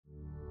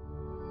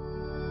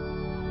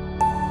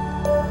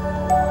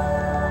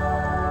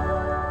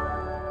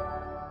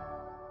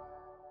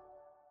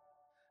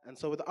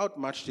So without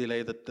much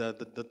delay,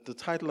 the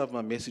title of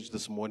my message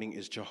this morning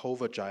is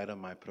Jehovah Jireh,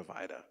 my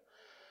provider.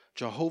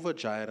 Jehovah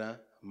Jireh,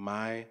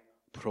 my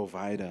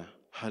provider.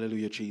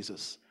 Hallelujah,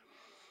 Jesus.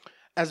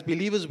 As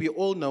believers, we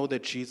all know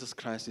that Jesus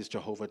Christ is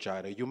Jehovah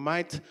Jireh. You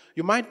might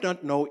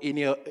not know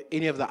any of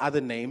the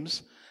other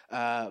names,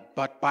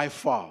 but by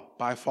far,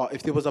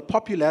 if there was a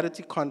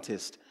popularity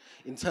contest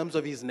in terms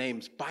of his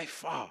names, by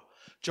far,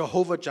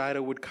 Jehovah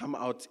Jireh would come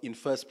out in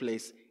first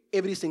place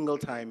every single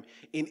time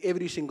in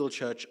every single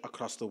church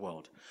across the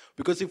world.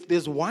 Because if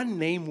there's one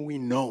name we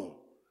know,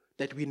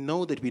 it's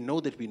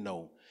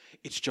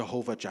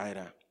Jehovah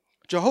Jireh.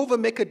 Jehovah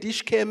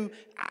Mekadishkem,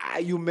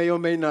 you may or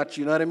may not,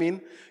 you know what I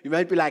mean? You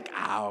might be like,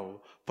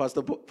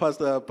 Pastor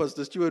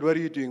Stewart, what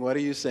are you doing? What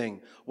are you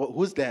saying?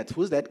 Who's that?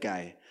 Who's that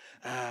guy?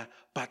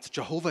 But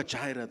Jehovah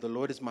Jireh, the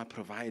Lord is my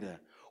provider.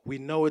 We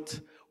know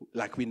it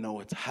like we know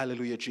it.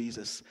 Hallelujah,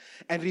 Jesus.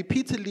 And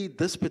repeatedly,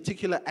 this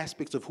particular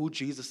aspect of who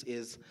Jesus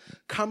is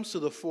comes to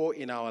the fore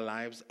in our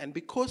lives. And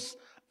because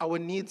our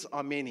needs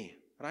are many,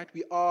 right?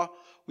 We are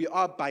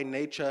by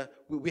nature,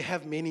 we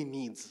have many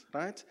needs,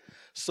 right?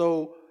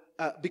 So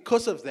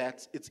because of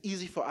that, it's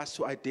easy for us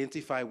to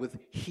identify with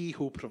He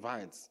who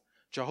provides.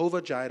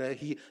 Jehovah Jireh,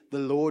 the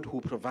Lord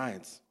who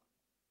provides.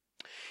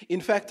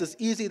 In fact, it's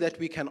easy that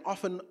we can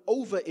often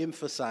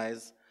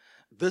overemphasize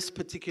this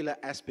particular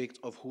aspect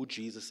of who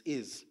Jesus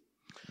is.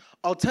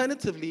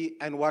 Alternatively,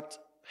 and what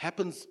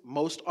happens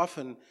most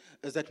often,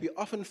 is that we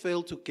often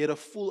fail to get a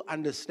full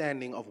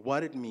understanding of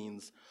what it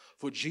means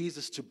for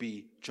Jesus to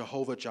be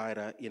Jehovah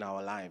Jireh in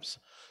our lives.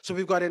 So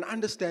we've got an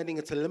understanding,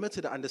 it's a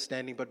limited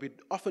understanding, but we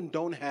often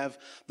don't have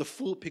the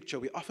full picture.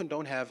 We often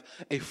don't have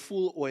a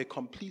full or a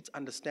complete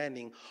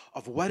understanding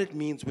of what it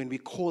means when we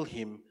call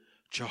him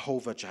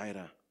Jehovah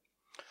Jireh.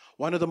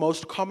 One of the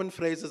most common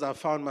phrases I've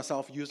found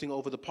myself using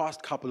over the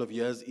past couple of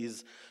years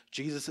is,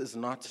 Jesus is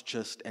not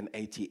just an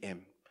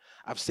ATM.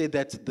 I've said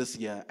that this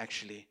year,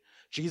 actually.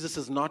 Jesus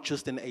is not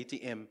just an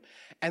ATM.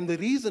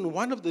 And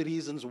one of the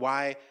reasons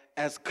why,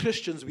 as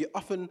Christians, we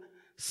often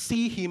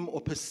see him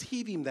or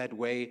perceive him that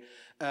way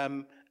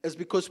is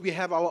because we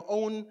have our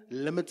own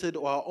limited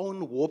or our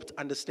own warped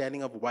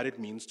understanding of what it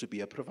means to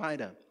be a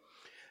provider.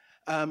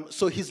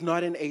 So he's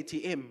not an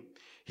ATM.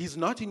 He's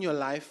not in your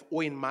life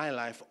or in my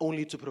life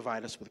only to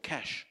provide us with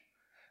cash.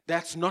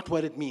 That's not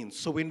what it means.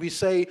 So when we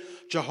say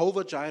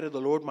Jehovah Jireh, the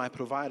Lord my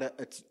provider,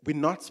 we're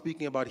not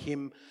speaking about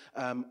him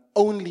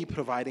only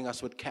providing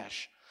us with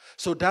cash.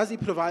 So does he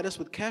provide us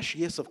with cash?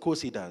 Yes, of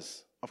course he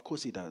does. Of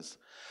course he does.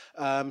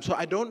 So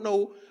I don't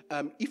know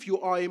if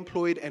you are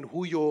employed and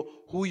who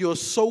your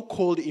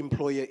so-called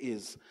employer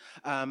is.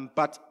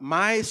 But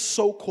my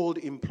so-called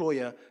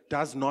employer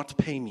does not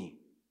pay me.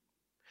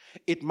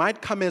 It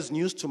might come as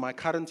news to my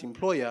current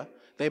employer.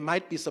 They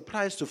might be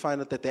surprised to find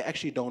out that they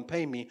actually don't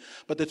pay me.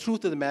 But the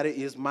truth of the matter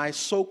is my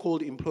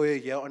so-called employer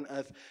here on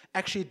earth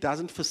actually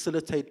doesn't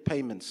facilitate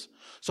payments.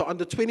 So on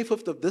the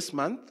 25th of this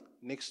month,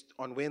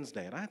 on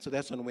Wednesday, right? So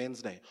that's on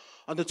Wednesday.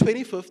 On the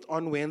 25th,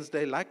 on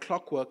Wednesday, like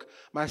clockwork,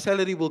 my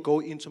salary will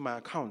go into my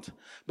account.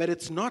 But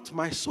it's not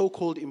my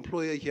so-called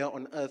employer here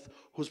on earth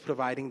who's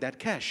providing that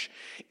cash.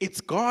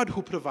 It's God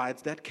who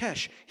provides that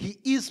cash. He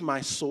is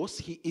my source.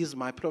 He is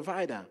my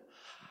provider.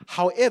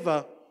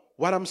 However,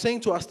 what I'm saying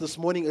to us this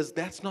morning is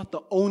that's not the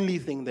only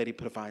thing that he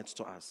provides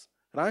to us,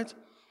 right?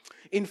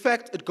 In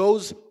fact, it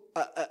goes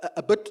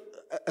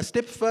a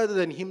step further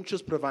than him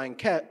just providing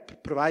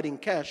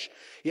cash.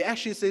 He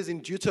actually says in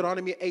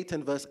Deuteronomy 8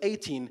 and verse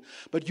 18,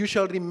 "But you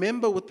shall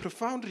remember with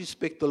profound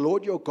respect the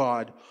Lord your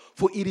God,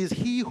 for it is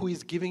he who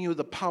is giving you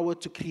the power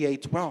to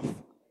create wealth."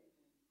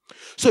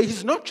 So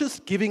he's not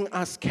just giving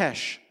us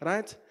cash,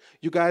 right?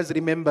 You guys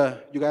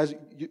remember,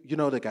 you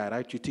know the guy,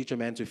 right? You teach a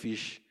man to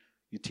fish.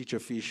 You teach a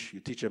fish, you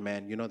teach a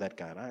man, you know that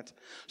guy, right?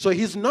 So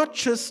he's not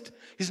just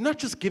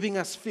giving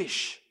us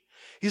fish.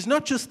 He's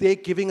not just there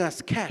giving us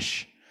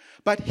cash,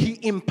 but he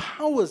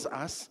empowers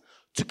us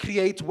to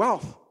create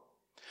wealth.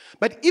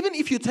 But even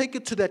if you take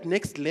it to that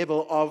next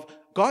level of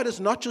God is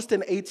not just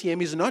an ATM,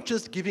 he's not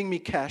just giving me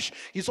cash,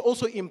 he's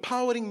also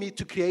empowering me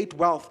to create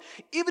wealth.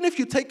 Even if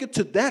you take it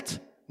to that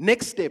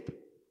next step,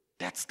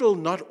 that's still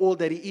not all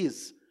that he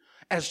is.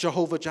 As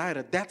Jehovah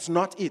Jireh, that's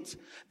not it.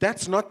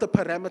 That's not the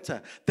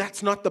parameter.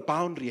 That's not the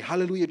boundary.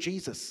 Hallelujah,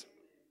 Jesus.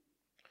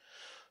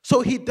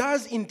 So he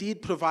does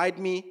indeed provide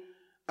me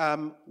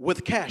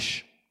with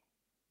cash.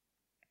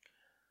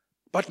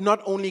 But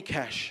not only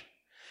cash.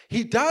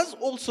 He does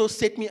also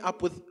set me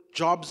up with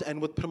jobs and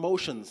with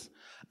promotions.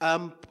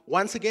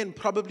 Once again,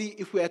 probably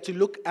if we had to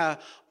look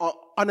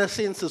on a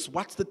census,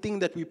 what's the thing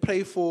that we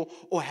pray for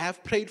or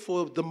have prayed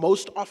for the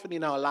most often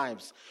in our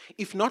lives?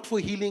 If not for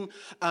healing,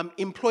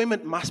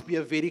 employment must be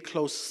a very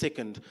close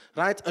second,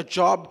 right? A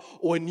job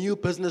or a new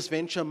business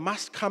venture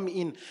must come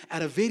in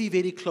at a very,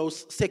 very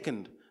close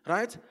second,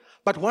 right?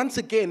 But once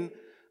again,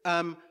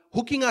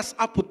 hooking us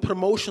up with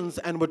promotions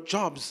and with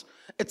jobs,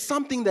 It's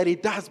something that he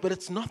does, but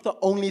it's not the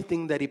only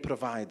thing that he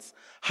provides.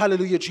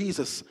 Hallelujah,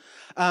 Jesus.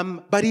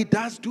 But he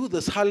does do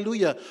this.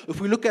 Hallelujah. If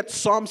we look at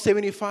Psalm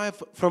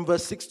 75 from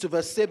verse 6 to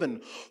verse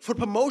 7, for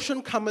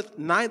promotion cometh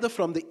neither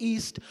from the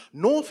east,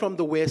 nor from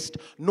the west,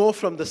 nor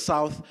from the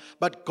south,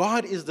 but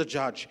God is the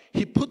judge.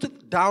 He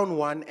putteth down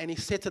one and he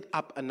setteth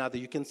up another.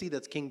 You can see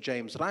that's King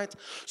James, right?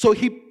 So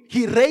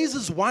he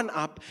raises one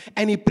up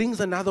and he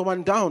brings another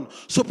one down.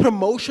 So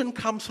promotion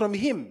comes from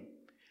him.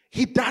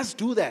 He does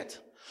do that.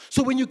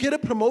 So when you get a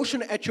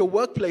promotion at your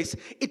workplace,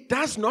 it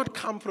does not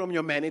come from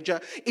your manager.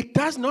 It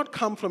does not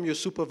come from your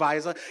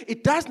supervisor.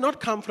 It does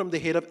not come from the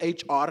head of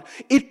HR.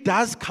 It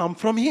does come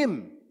from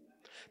him.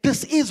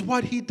 This is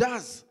what he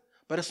does.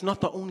 But it's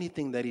not the only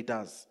thing that he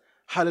does.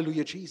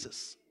 Hallelujah,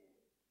 Jesus.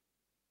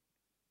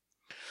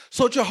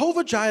 So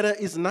Jehovah Jireh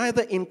is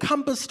neither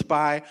encompassed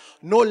by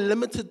nor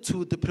limited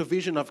to the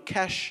provision of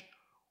cash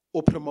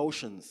or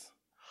promotions.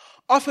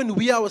 Often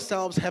we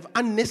ourselves have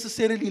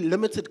unnecessarily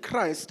limited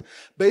Christ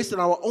based on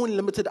our own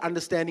limited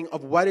understanding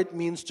of what it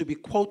means to be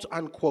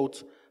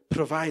quote-unquote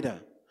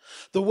provider.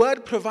 The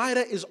word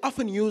provider is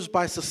often used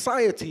by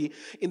society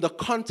in the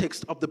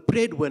context of the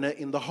breadwinner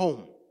in the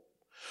home,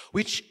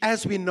 which,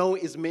 as we know,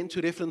 is meant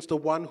to reference the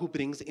one who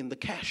brings in the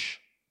cash.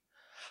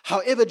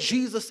 However,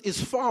 Jesus is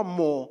far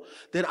more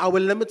than our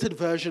limited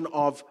version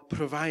of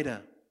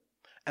provider.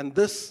 And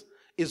this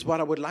is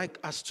what I would like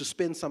us to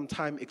spend some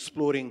time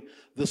exploring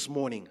this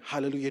morning.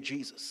 Hallelujah,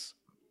 Jesus.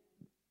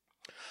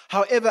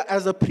 However,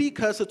 as a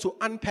precursor to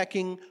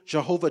unpacking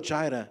Jehovah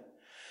Jireh,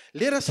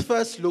 let us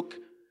first look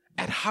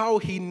at how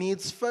he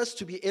needs first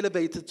to be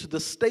elevated to the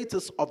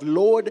status of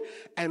Lord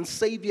and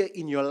Savior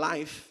in your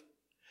life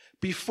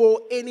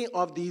before any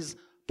of these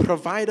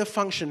provider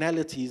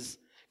functionalities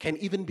can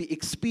even be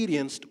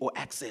experienced or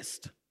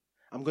accessed.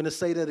 I'm going to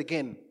say that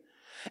again.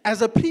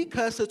 As a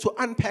precursor to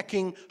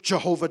unpacking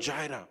Jehovah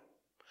Jireh,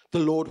 the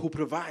Lord who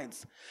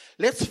provides,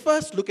 let's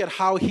first look at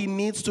how he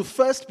needs to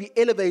first be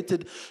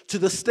elevated to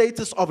the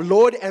status of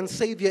Lord and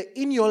Savior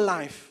in your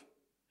life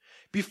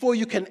before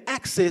you can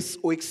access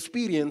or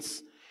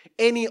experience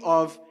any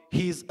of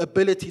his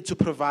ability to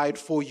provide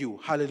for you.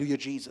 Hallelujah,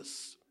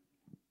 Jesus.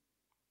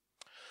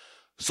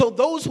 So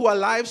those who are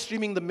live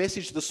streaming the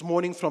message this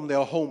morning from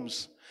their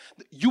homes,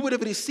 you would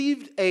have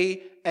received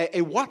a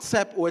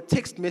WhatsApp or a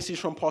text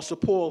message from Pastor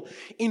Paul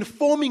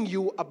informing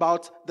you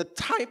about the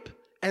type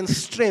and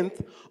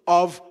strength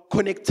of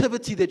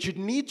connectivity that you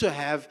need to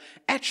have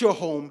at your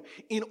home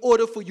in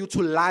order for you to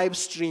live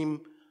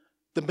stream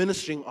the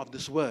ministering of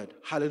this word.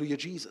 Hallelujah,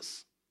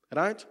 Jesus.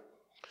 Right?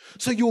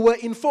 So you were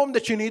informed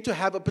that you need to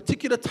have a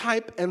particular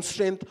type and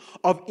strength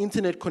of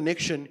internet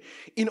connection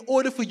in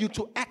order for you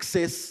to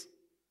access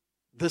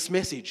this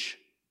message.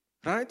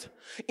 Right?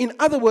 In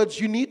other words,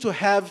 you need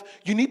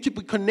to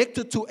be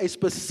connected to a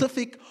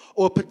specific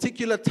or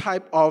particular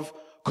type of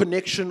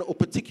connection or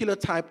particular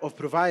type of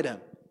provider.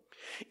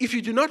 If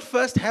you do not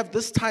first have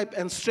this type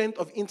and strength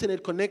of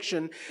internet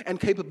connection and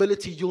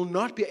capability, you'll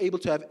not be able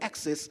to have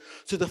access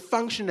to the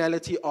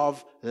functionality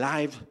of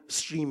live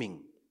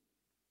streaming.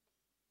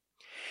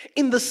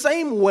 In the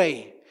same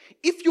way,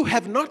 if you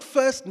have not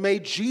first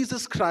made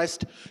Jesus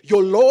Christ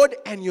your Lord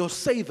and your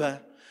Savior,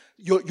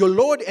 your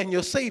Lord and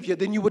your Savior,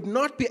 then you would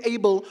not be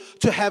able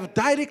to have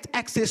direct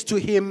access to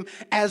him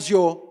as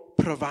your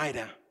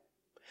provider,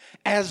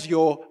 as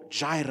your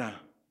Jireh.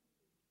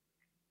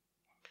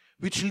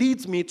 Which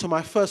leads me to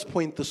my first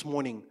point this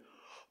morning.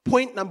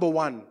 Point number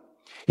one,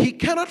 he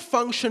cannot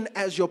function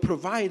as your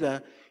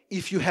provider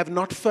if you have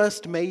not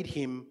first made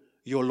him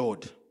your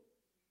Lord.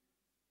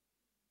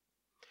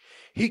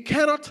 He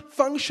cannot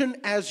function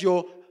as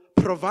your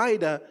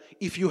provider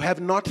if you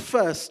have not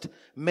first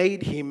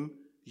made him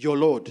your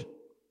Lord.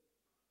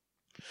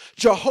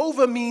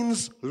 Jehovah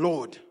means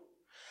Lord.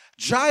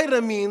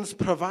 Jireh means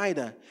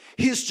provider.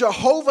 He's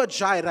Jehovah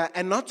Jireh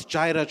and not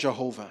Jireh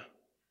Jehovah.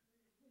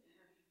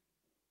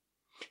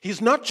 He's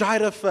not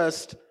Jireh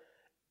first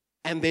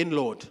and then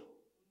Lord.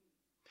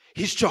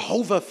 He's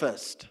Jehovah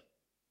first.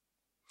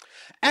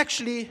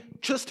 Actually,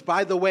 just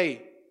by the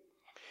way,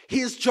 he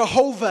is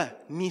Jehovah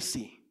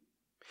Nisi.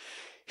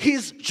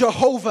 He's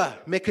Jehovah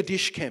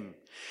Mekadishkem.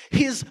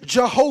 He's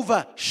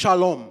Jehovah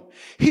Shalom.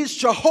 He's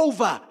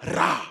Jehovah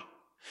Ra.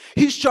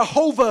 He's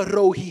Jehovah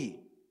Rohi.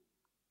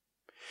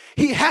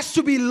 He has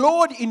to be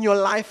Lord in your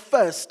life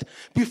first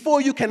before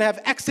you can have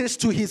access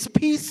to his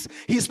peace,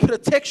 his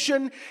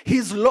protection,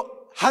 his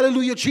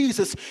hallelujah,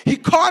 Jesus. He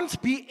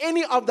can't be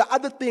any of the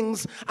other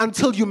things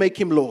until you make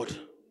him Lord.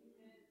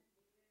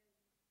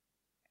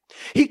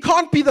 He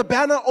can't be the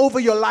banner over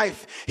your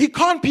life. He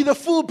can't be the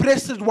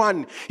full-breasted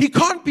one. He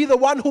can't be the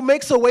one who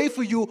makes a way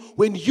for you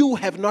when you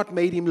have not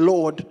made him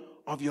Lord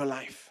of your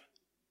life.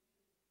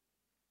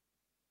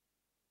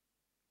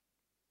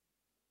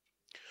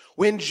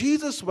 When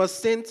Jesus was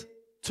sent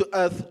to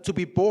earth to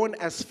be born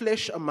as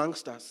flesh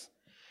amongst us,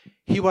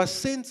 he was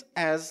sent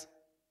as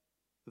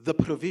the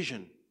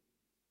provision.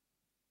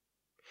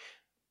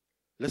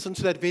 Listen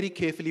to that very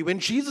carefully. When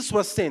Jesus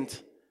was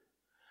sent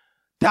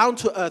down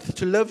to earth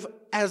to live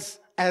as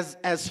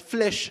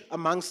flesh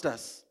amongst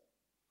us,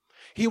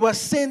 He was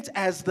sent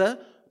as the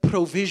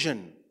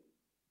provision,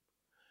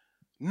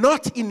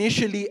 not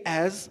initially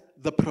as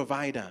the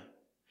provider.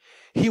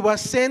 He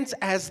was sent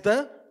as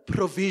the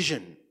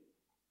provision.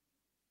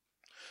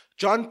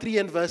 John 3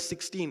 and verse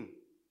 16.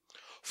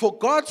 For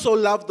God so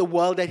loved the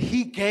world that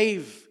he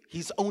gave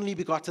his only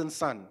begotten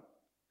Son.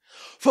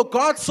 For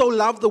God so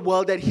loved the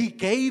world that he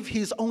gave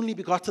his only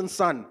begotten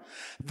Son.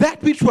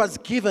 That which was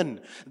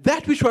given,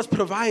 that which was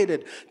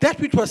provided, that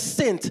which was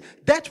sent,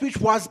 that which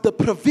was the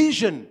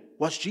provision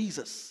was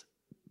Jesus.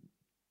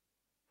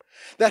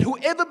 That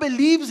whoever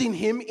believes in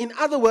him, in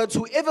other words,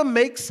 whoever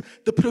makes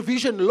the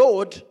provision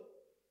Lord,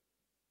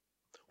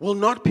 will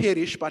not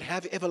perish but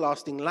have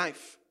everlasting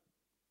life.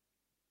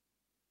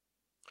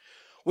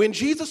 When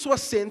Jesus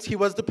was sent, he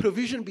was the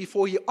provision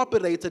before he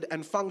operated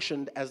and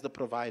functioned as the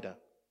provider.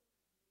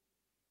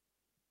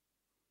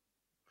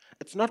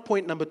 It's not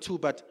point number 2,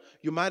 but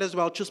you might as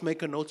well just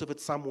make a note of it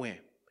somewhere.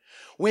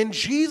 When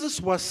Jesus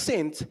was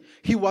sent,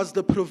 he was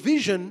the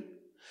provision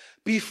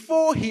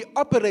before he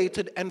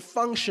operated and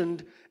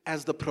functioned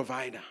as the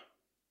provider.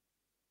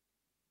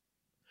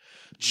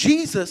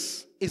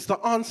 Jesus is the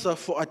answer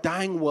for a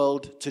dying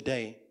world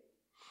today.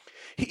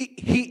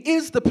 He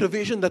is the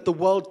provision that the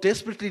world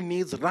desperately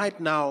needs right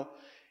now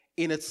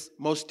in its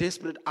most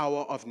desperate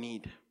hour of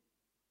need.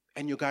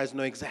 And you guys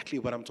know exactly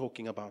what I'm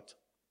talking about.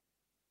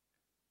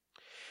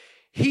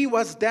 He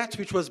was that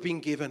which was being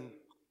given,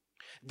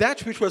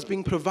 that which was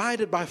being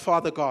provided by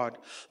Father God,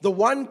 the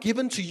one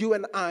given to you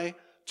and I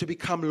to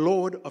become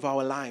Lord of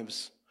our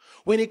lives.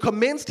 When he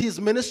commenced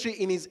his ministry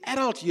in his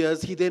adult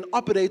years, he then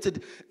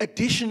operated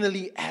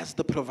additionally as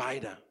the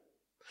provider.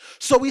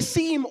 So we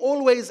see him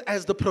always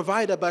as the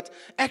provider, but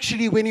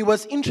actually when he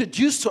was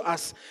introduced to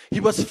us, he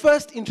was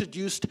first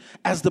introduced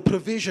as the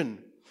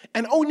provision.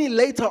 And only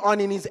later on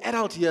in his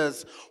adult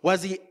years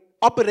was he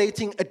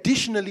operating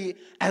additionally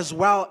as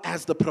well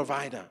as the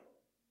provider.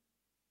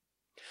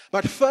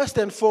 But first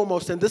and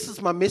foremost, and this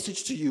is my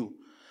message to you,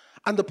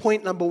 under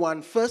point number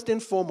 1, first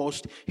and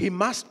foremost, he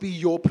must be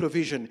your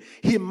provision.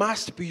 He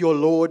must be your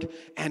Lord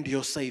and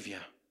your Savior.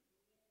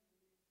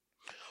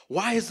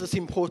 Why is this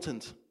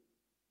important?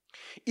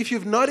 If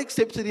you've not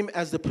accepted him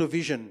as the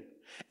provision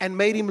and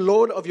made him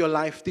Lord of your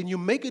life, then you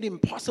make it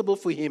impossible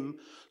for him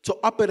to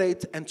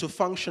operate and to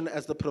function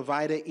as the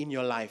provider in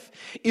your life.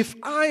 If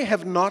I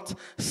have not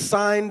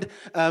signed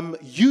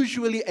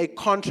usually a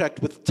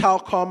contract with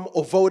Telkom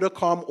or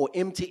Vodacom or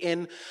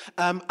MTN,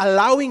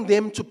 allowing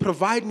them to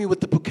provide me with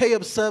the bouquet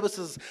of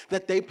services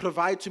that they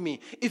provide to me,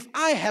 if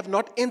I have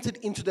not entered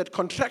into that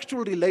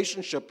contractual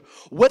relationship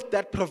with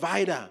that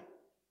provider,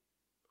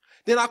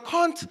 then I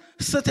can't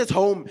sit at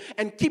home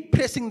and keep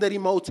pressing the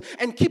remote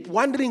and keep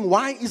wondering,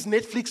 why is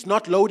Netflix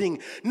not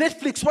loading?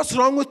 Netflix, what's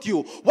wrong with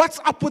you? What's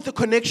up with the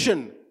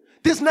connection?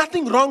 There's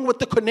nothing wrong with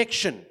the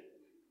connection.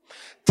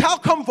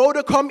 Telkom,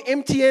 Vodacom,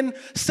 MTN,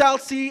 Cell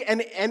C,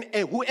 and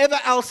whoever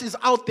else is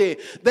out there,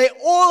 they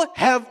all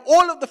have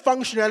all of the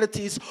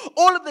functionalities,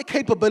 all of the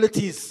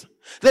capabilities.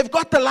 They've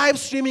got the live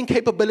streaming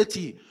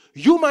capability.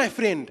 You, my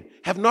friend,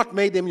 have not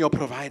made them your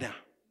provider.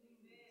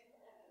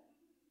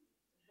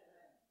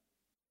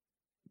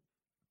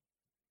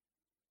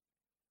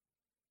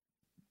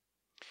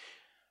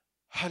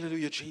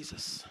 Hallelujah,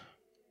 Jesus.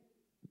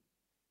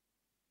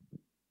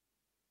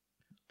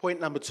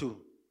 Point number 2.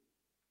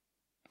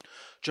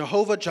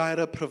 Jehovah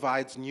Jireh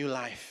provides new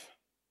life.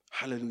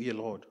 Hallelujah,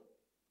 Lord.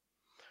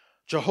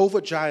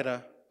 Jehovah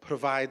Jireh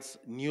provides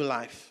new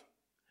life.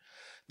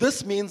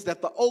 This means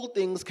that the old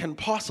things can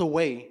pass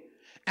away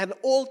and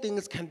all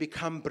things can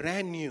become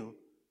brand new.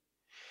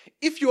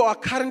 If you are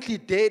currently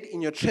dead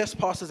in your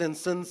trespasses and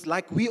sins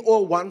like we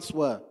all once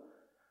were,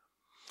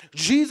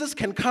 Jesus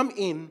can come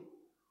in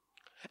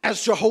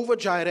as Jehovah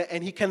Jireh,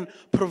 and he can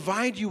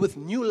provide you with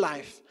new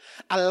life,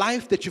 a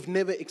life that you've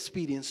never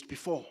experienced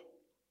before.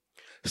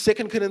 2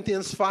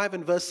 Corinthians 5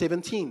 and verse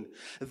 17.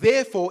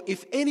 Therefore,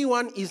 if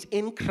anyone is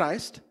in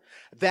Christ,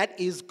 that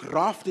is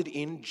grafted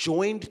in,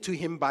 joined to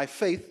him by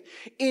faith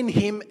in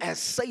him as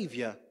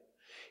Savior,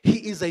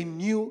 he is a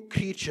new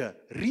creature,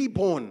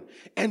 reborn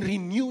and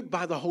renewed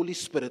by the Holy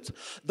Spirit.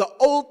 The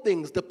old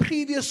things, the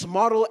previous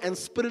moral and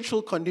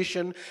spiritual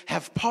condition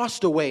have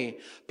passed away.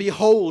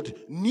 Behold,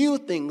 new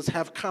things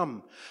have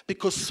come,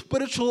 because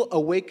spiritual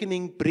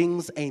awakening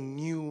brings a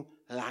new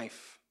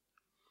life.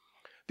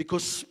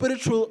 Because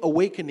spiritual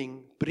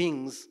awakening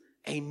brings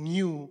a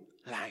new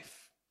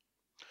life.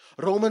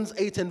 Romans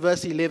 8 and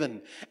verse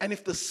 11. And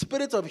if the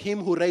spirit of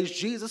him who raised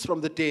Jesus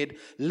from the dead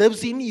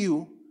lives in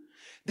you,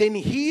 then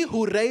he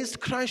who raised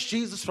Christ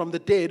Jesus from the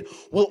dead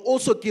will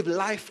also give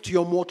life to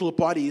your mortal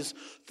bodies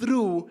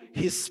through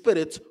his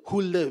Spirit who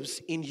lives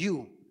in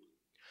you.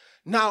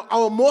 Now,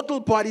 our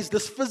mortal bodies,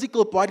 this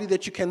physical body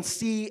that you can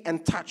see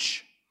and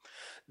touch,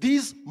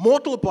 these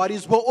mortal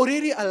bodies were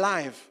already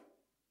alive.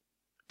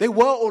 They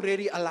were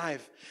already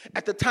alive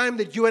at the time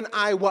that you and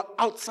I were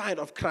outside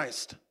of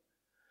Christ.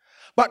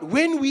 But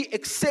when we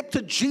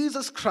accepted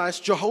Jesus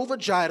Christ, Jehovah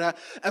Jireh,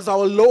 as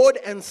our Lord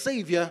and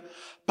Savior,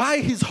 by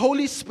his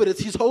Holy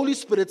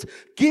Spirit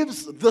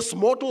gives this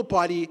mortal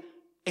body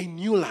a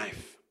new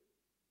life.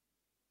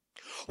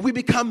 We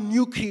become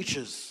new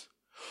creatures.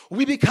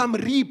 We become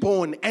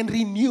reborn and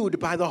renewed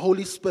by the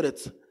Holy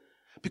Spirit,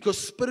 because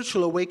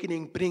spiritual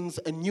awakening brings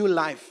a new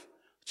life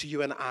to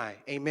you and I.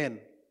 Amen.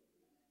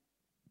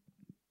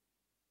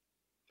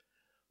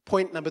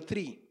 Point number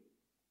 3.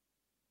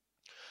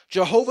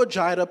 Jehovah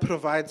Jireh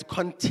provides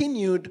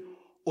continued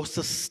or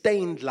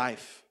sustained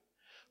life.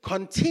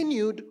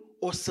 Continued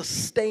or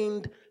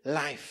sustained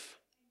life.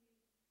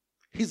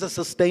 He's a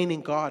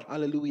sustaining God.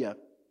 Hallelujah.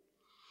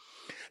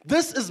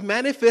 This is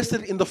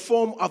manifested in the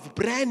form of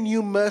brand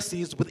new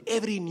mercies with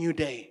every new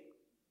day.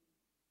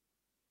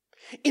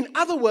 In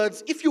other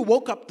words, if you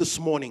woke up this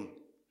morning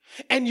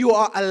and you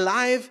are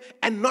alive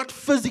and not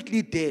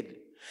physically dead,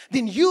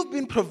 then you've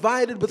been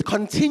provided with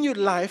continued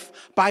life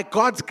by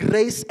God's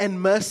grace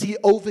and mercy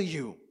over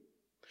you.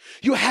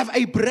 You have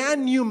a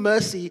brand new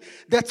mercy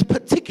that's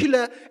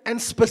particular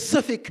and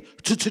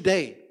specific to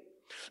today,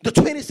 the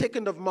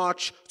 22nd of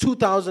March,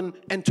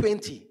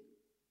 2020.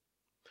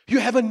 You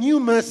have a new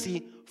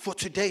mercy for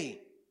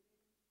today.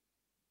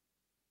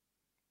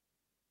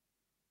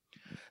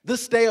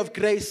 This day of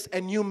grace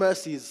and new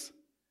mercies,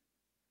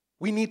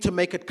 we need to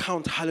make it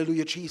count.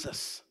 Hallelujah,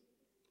 Jesus.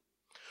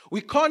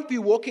 We can't be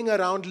walking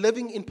around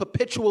living in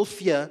perpetual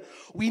fear.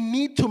 We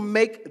need to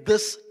make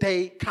this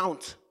day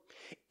count.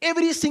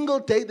 Every single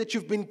day that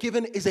you've been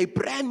given is a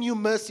brand new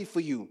mercy for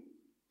you.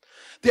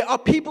 There are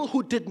people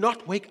who did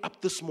not wake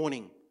up this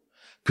morning.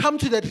 Come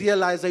to that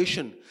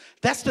realization.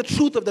 That's the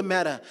truth of the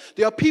matter.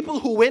 There are people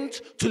who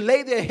went to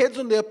lay their heads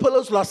on their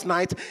pillows last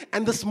night,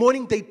 and this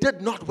morning they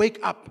did not wake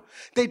up.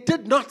 They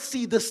did not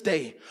see this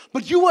day.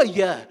 But you are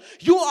here.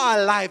 You are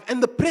alive,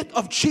 and the breath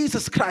of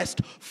Jesus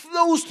Christ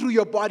flows through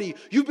your body.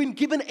 You've been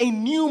given a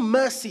new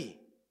mercy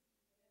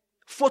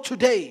for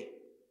today.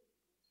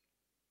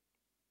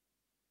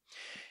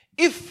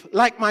 If,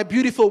 like my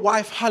beautiful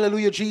wife,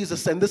 hallelujah,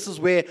 Jesus, and this is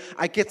where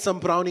I get some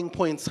browning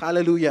points,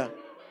 hallelujah.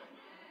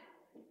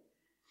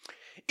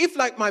 If,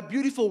 like my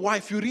beautiful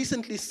wife, you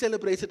recently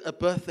celebrated a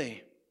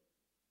birthday,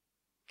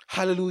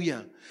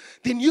 hallelujah,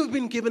 then you've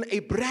been given a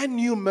brand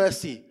new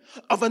mercy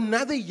of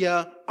another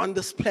year on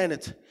this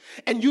planet.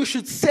 And you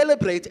should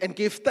celebrate and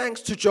give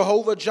thanks to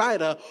Jehovah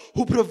Jireh,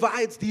 who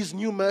provides these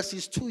new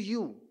mercies to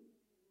you.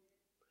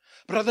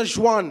 Brother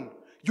Juan,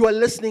 you are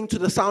listening to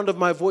the sound of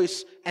my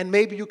voice, and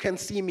maybe you can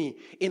see me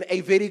in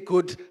a very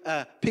good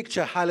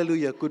picture.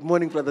 Hallelujah. Good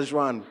morning, Brother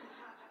Juan.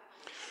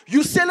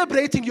 You're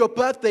celebrating your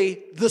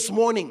birthday this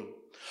morning.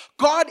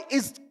 God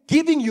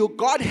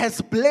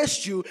has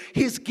blessed you.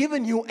 He's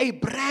given you a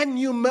brand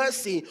new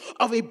mercy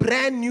of a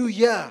brand new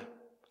year.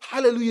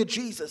 Hallelujah,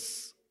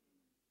 Jesus.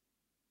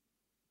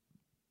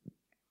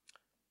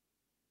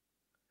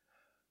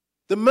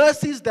 The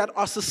mercies that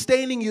are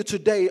sustaining you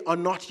today are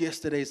not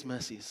yesterday's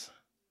mercies.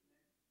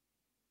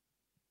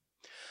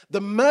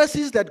 The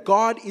mercies that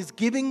God is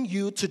giving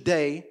you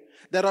today,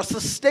 that are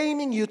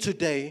sustaining you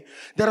today,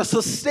 that are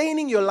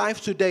sustaining your life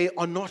today,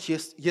 are not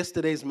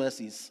yesterday's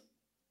mercies.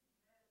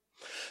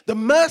 The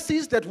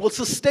mercies that will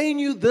sustain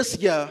you this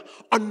year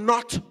are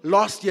not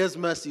last year's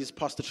mercies,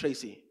 Pastor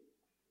Tracy.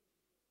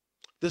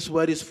 This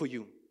word is for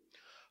you.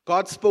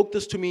 God spoke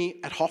this to me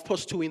at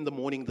 2:30 in the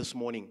morning this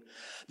morning.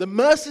 The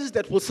mercies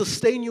that will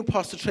sustain you,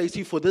 Pastor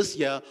Tracy, for this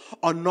year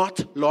are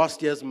not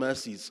last year's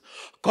mercies.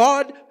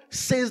 God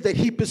says that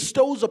He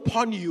bestows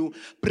upon you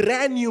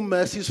brand new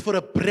mercies for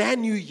a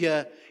brand new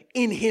year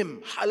in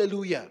Him.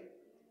 Hallelujah.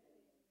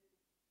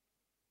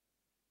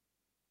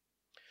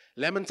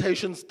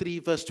 Lamentations 3,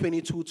 verse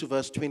 22 to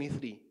verse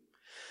 23.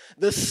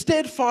 The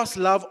steadfast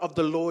love of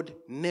the Lord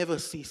never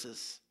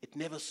ceases. It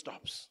never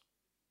stops.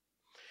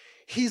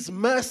 His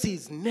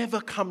mercies never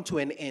come to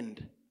an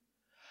end,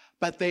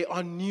 but they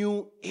are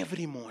new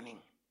every morning.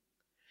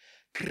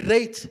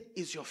 Great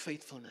is your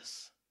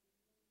faithfulness.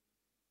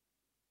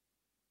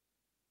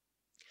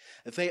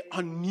 They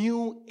are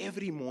new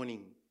every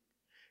morning.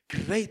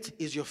 Great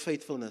is your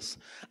faithfulness.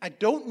 I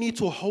don't need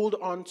to hold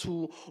on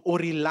to or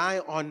rely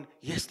on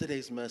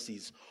yesterday's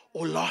mercies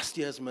or last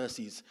year's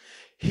mercies.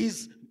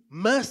 His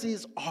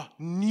mercies are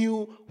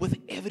new with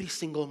every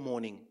single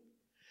morning.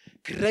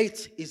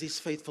 Great is His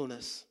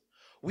faithfulness.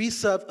 We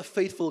serve a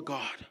faithful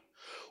God.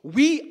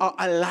 We are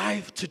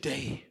alive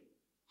today.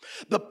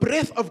 The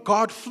breath of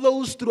God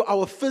flows through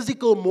our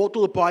physical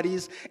mortal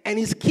bodies and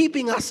is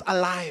keeping us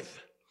alive.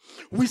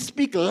 We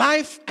speak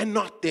life and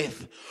not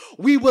death.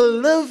 We will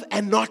live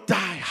and not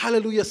die.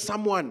 Hallelujah,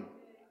 someone.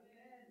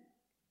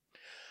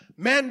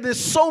 Man, there's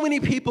so many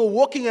people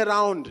walking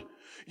around.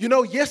 You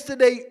know,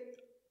 yesterday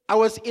I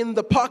was in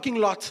the parking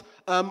lot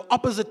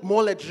opposite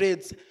Mall at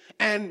Reds,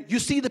 and you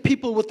see the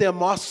people with their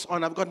masks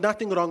on. I've got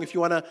nothing wrong. If you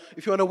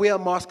wanna wear a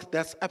mask,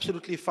 that's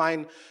absolutely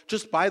fine.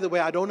 Just by the way,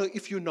 I don't know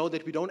if you know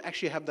that we don't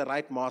actually have the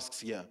right masks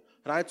here.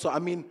 Right? So, I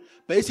mean,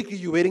 basically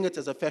you're wearing it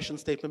as a fashion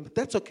statement, but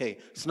that's okay.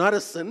 It's not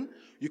a sin.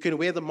 You can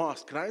wear the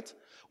mask, right?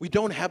 We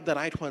don't have the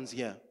right ones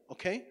here,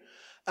 okay?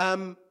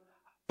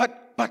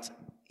 But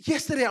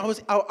yesterday I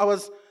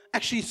was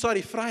actually,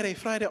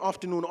 Friday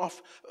afternoon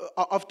off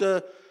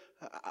after.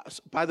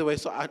 By the way,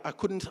 so I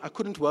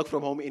couldn't work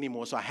from home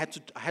anymore, so I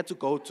had to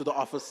go to the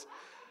office.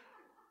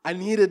 I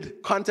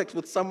needed contact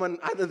with someone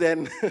other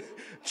than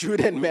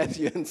Jude and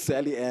Matthew and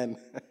Sally Ann.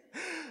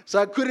 So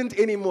I couldn't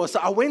anymore. So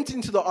I went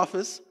into the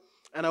office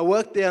and I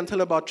worked there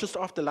until about just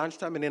after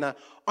lunchtime. And then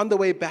on the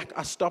way back,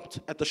 I stopped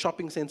at the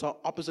shopping center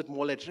opposite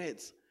Mall at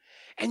Reds.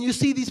 And you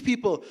see these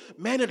people,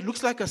 man, it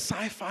looks like a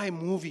sci-fi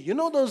movie. You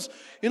know those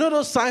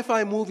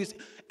sci-fi movies?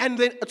 And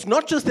then it's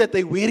not just that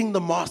they're wearing the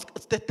mask,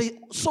 it's that they're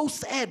so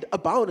sad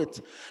about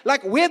it.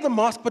 Like, wear the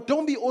mask, but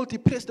don't be all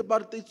depressed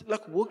about it. They're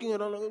like walking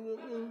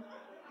around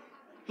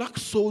like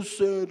so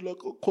sad, like,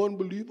 I can't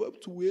believe I have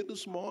to wear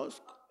this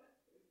mask.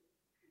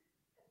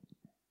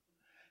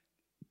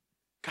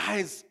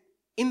 Guys,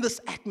 in this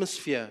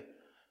atmosphere,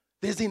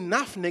 there's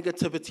enough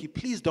negativity.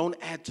 Please don't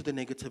add to the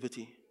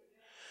negativity.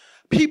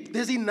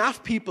 There's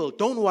enough people.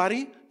 Don't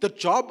worry. The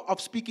job of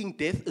speaking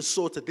death is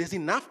sorted. There's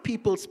enough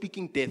people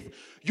speaking death.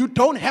 You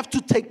don't have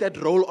to take that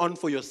role on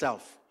for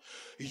yourself.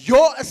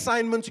 Your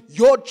assignment,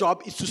 your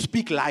job is to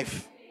speak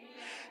life.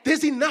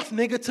 There's enough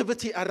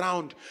negativity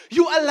around.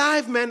 You're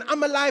alive, man.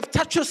 I'm alive.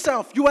 Touch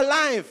yourself. You're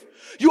alive.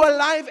 You're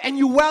alive and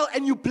you're well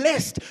and you're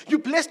blessed. You're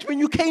blessed when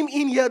you came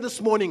in here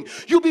this morning.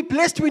 You'll be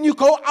blessed when you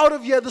go out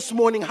of here this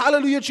morning.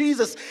 Hallelujah,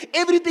 Jesus.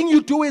 Everything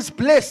you do is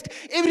blessed.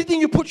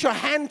 Everything you put your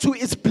hand to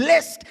is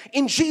blessed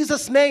in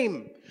Jesus'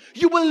 name.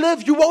 You will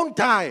live. You won't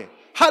die.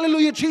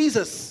 Hallelujah,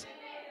 Jesus.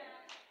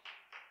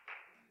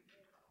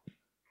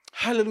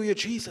 Hallelujah,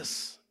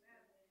 Jesus.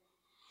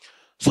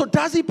 So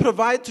does he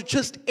provide to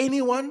just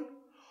anyone?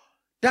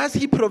 Does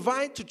he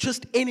provide to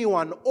just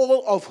anyone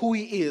all of who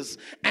he is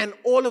and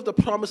all of the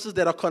promises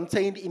that are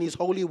contained in his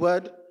holy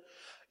word?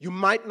 I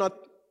might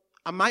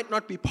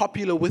not be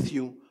popular with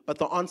you, but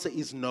the answer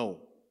is no.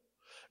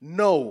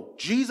 No,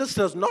 Jesus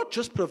does not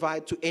just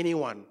provide to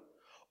anyone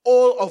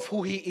all of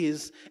who he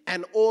is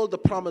and all the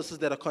promises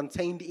that are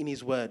contained in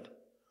his word.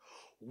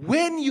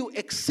 When you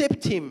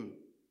accept him,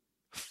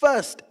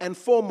 first and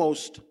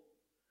foremost,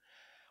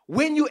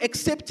 when you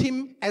accept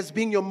him as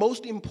being your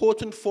most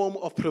important form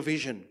of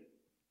provision,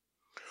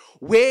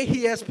 where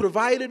he has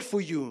provided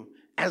for you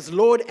as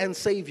Lord and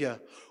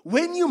Savior,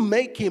 when you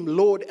make him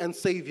Lord and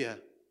Savior,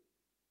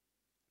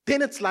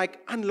 then it's like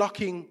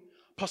unlocking.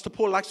 Pastor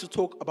Paul likes to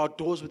talk about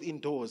doors within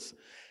doors.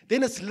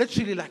 Then it's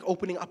literally like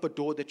opening up a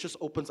door that just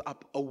opens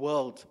up a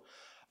world,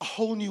 a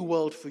whole new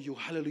world for you.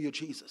 Hallelujah,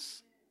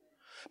 Jesus.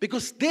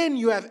 Because then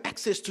you have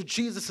access to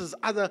Jesus'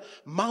 other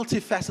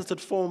multifaceted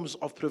forms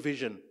of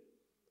provision.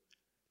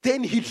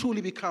 Then he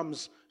truly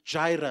becomes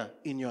Jireh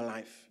in your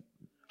life.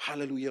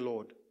 Hallelujah,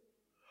 Lord.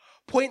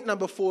 Point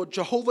number 4,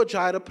 Jehovah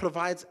Jireh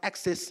provides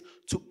access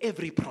to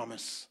every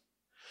promise.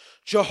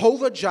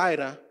 Jehovah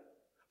Jireh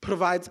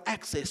provides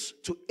access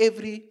to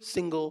every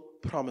single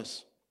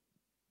promise.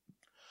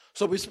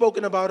 So we've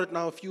spoken about it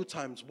now a few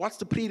times. What's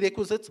the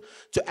prerequisite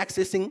to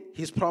accessing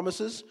his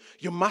promises?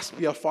 You must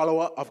be a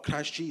follower of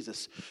Christ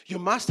Jesus. You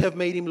must have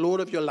made him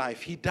Lord of your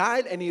life. He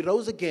died and he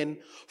rose again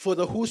for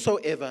the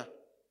whosoever.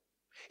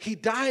 He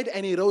died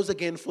and he rose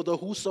again for the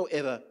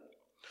whosoever.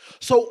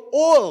 So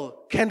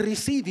all can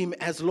receive him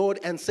as Lord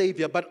and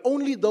Savior, but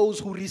only those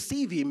who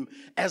receive him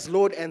as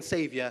Lord and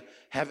Savior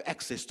have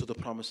access to the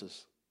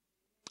promises.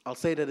 I'll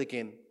say that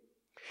again.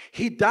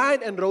 He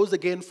died and rose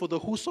again for the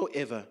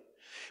whosoever,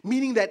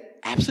 meaning that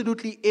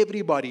absolutely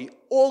everybody,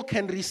 all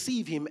can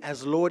receive him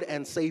as Lord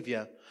and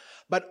Savior,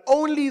 but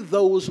only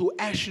those who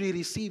actually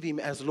receive him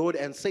as Lord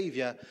and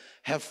Savior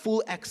have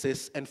full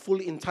access and full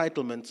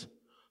entitlement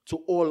to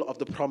all of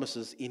the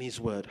promises in his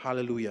word.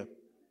 Hallelujah.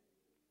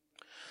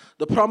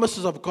 The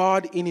promises of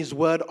God in his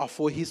word are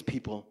for his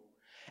people,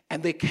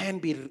 and they can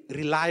be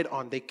relied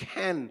on. They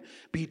can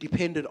be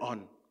depended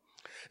on.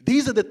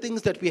 These are the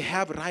things that we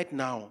have right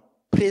now,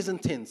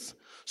 present tense.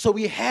 So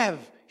we have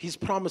his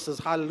promises.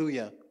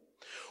 Hallelujah.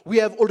 We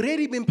have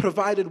already been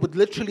provided with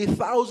literally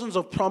thousands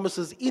of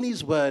promises in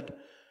his word.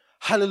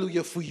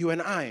 Hallelujah, for you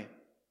and I.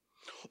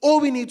 All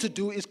we need to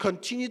do is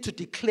continue to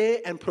declare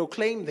and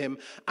proclaim them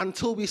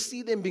until we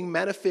see them being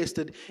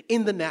manifested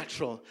in the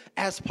natural,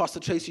 as Pastor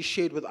Tracy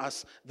shared with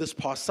us this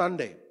past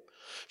Sunday.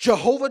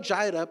 Jehovah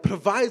Jireh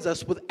provides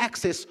us with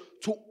access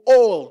to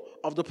all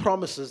of the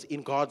promises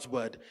in God's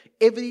word,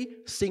 every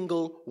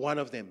single one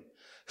of them.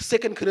 2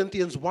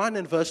 Corinthians 1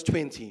 and verse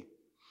 20.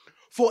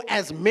 For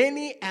as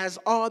many as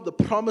are the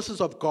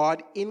promises of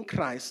God in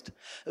Christ,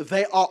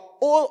 they are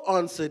all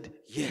answered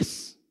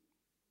yes.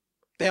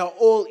 They are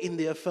all in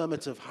the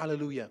affirmative.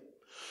 Hallelujah.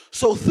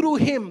 So through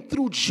him,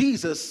 through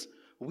Jesus,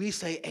 we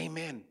say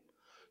amen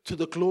to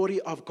the glory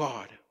of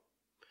God.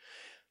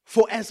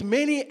 For as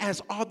many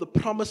as are the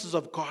promises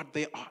of God,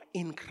 they are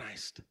in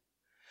Christ.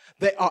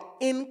 They are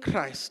in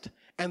Christ,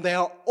 and they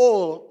are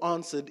all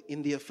answered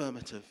in the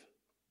affirmative.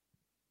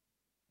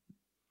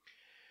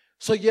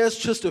 So here's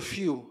just a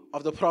few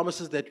of the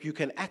promises that you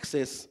can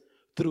access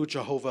through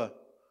Jehovah,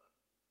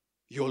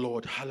 your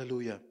Lord.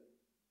 Hallelujah.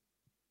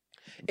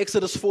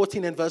 Exodus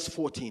 14 and verse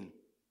 14.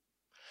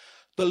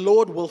 The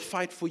Lord will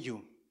fight for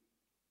you.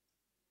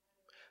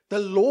 The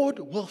Lord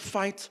will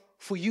fight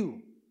for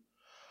you,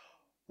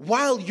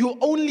 while you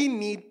only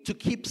need to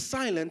keep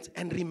silent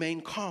and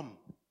remain calm.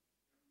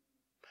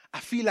 I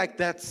feel like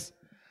that's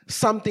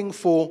something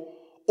for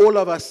all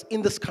of us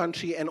in this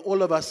country and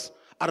all of us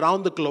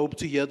around the globe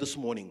to hear this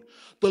morning.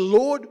 The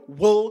Lord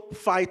will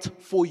fight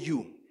for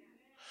you.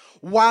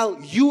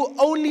 While you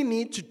only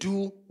need to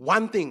do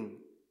one thing: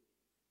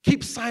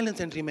 keep silent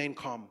and remain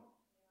calm.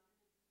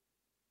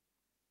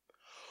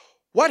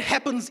 What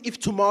happens if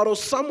tomorrow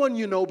someone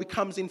you know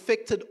becomes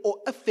infected or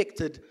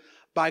affected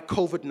by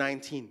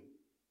COVID-19?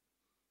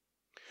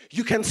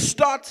 You can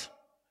start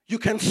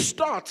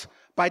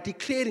by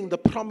declaring the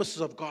promises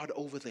of God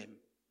over them.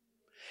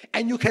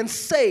 And you can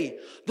say,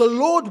 the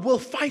Lord will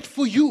fight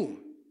for you.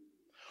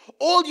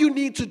 All you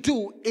need to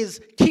do is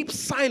keep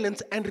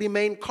silent and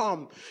remain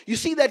calm. You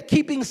see that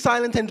keeping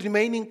silent and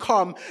remaining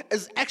calm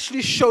is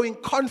actually showing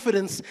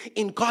confidence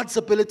in God's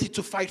ability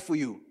to fight for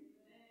you.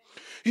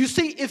 You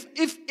see,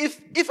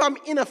 if I'm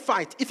in a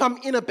fight, if I'm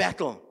in a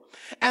battle,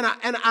 and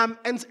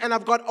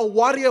I've got a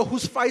warrior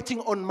who's fighting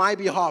on my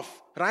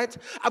behalf, right?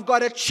 I've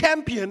got a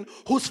champion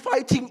who's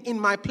fighting in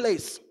my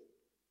place.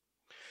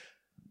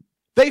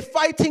 They're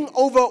fighting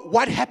over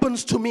what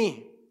happens to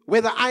me,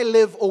 whether I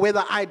live or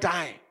whether I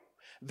die.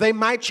 They're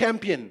my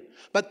champion,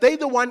 but they're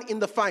the one in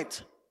the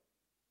fight.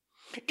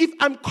 If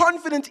I'm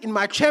confident in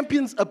my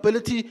champion's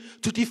ability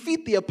to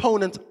defeat the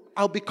opponent,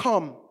 I'll be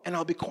calm and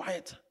I'll be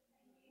quiet.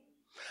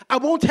 I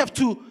won't have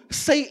to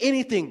say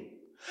anything.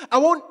 I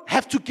won't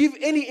have to give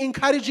any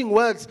encouraging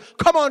words.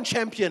 Come on,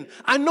 champion.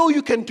 I know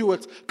you can do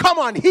it. Come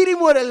on, hit him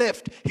with a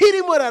left. Hit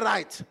him with a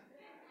right.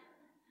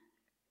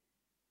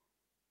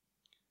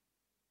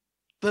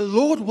 The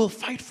Lord will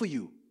fight for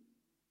you.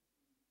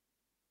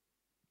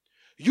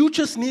 You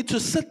just need to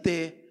sit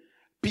there,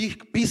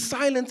 be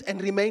silent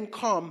and remain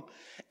calm,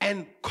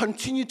 and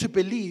continue to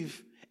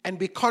believe and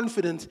be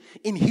confident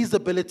in His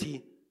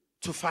ability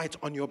to fight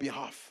on your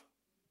behalf.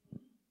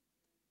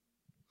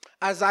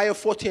 Isaiah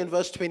 40 and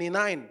verse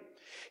 29.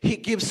 He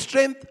gives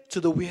strength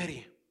to the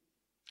weary.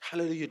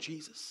 Hallelujah,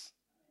 Jesus.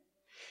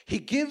 He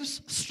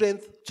gives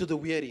strength to the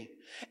weary.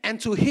 And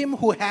to him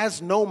who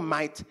has no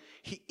might,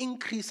 He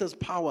increases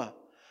power.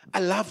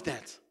 I love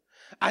that.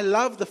 I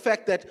love the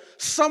fact that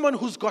someone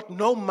who's got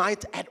no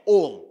might at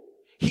all,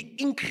 He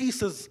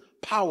increases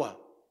power.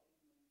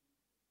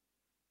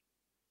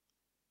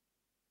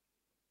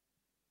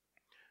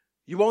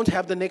 You won't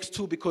have the next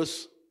two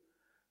because,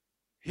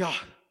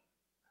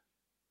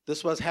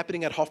 this was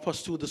happening at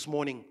 2:30 this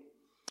morning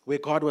where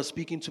God was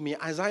speaking to me.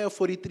 Isaiah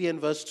 43 and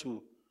verse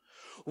 2.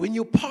 When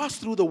you pass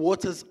through the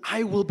waters,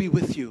 I will be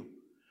with you.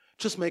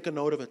 Just make a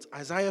note of it.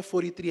 Isaiah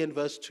 43 and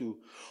verse 2.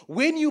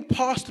 When you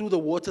pass through the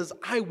waters,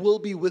 I will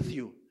be with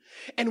you.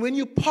 And when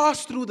you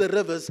pass through the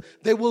rivers,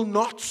 they will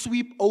not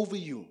sweep over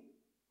you.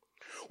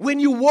 When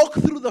you walk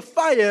through the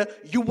fire,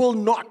 you will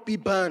not be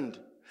burned.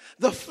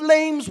 The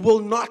flames will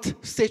not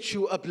set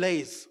you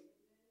ablaze.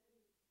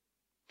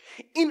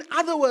 In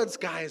other words,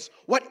 guys,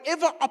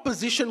 whatever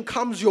opposition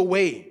comes your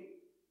way,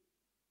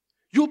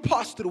 you'll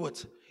pass through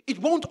it. It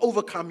won't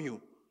overcome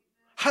you.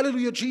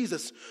 Hallelujah,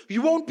 Jesus.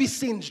 You won't be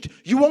singed.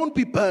 You won't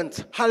be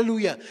burnt.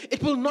 Hallelujah.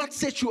 It will not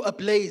set you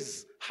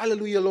ablaze.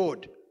 Hallelujah,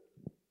 Lord.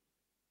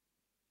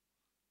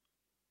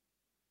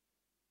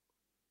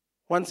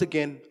 Once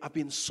again, I've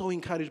been so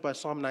encouraged by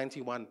Psalm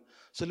 91.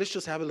 So let's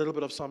just have a little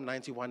bit of Psalm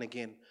 91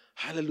 again.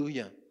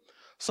 Hallelujah.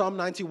 Psalm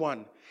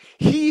 91.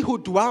 He who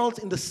dwells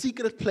in the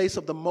secret place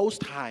of the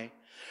Most High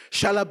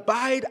shall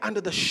abide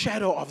under the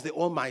shadow of the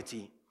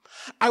Almighty.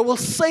 I will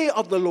say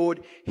of the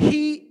Lord,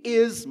 He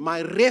is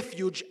my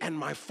refuge and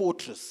my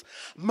fortress.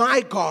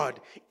 My God,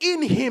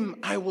 in Him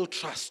I will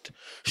trust.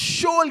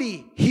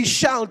 Surely He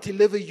shall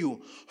deliver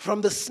you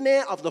from the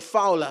snare of the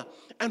fowler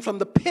and from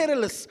the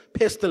perilous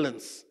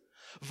pestilence.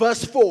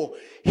 Verse 4,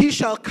 He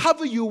shall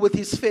cover you with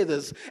His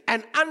feathers,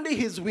 and under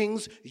His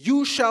wings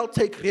you shall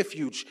take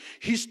refuge.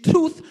 His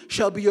truth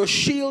shall be your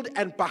shield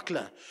and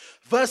buckler.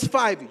 Verse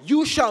 5,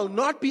 you shall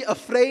not be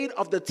afraid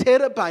of the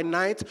terror by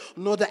night,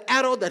 nor the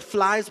arrow that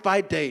flies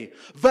by day.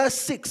 Verse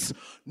 6,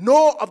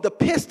 nor of the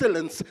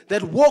pestilence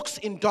that walks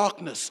in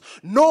darkness,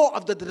 nor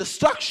of the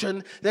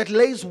destruction that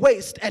lays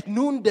waste at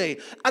noonday.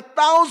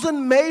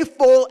 1,000 may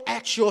fall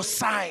at your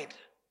side.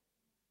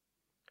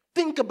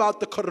 Think about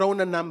the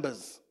corona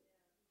numbers.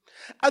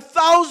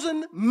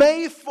 1,000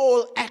 may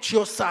fall at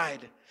your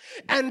side,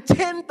 and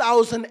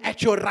 10,000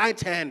 at your right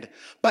hand,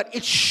 but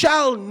it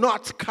shall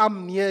not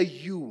come near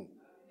you.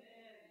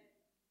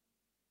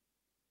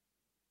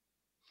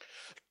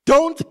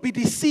 Don't be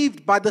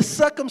deceived by the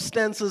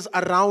circumstances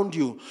around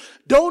you.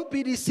 Don't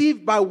be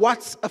deceived by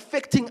what's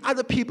affecting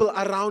other people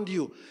around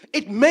you.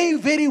 It may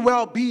very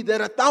well be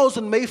that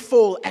 1,000 may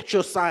fall at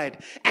your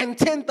side and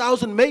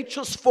 10,000 may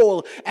just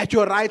fall at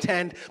your right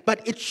hand,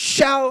 but it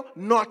shall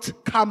not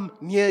come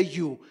near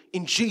you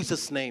in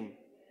Jesus' name.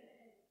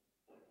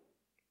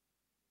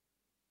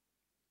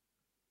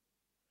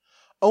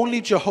 Only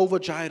Jehovah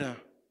Jireh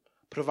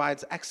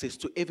provides access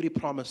to every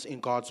promise in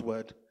God's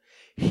word.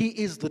 He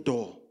is the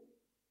door.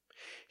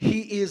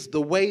 He is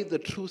the way, the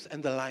truth,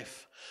 and the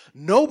life.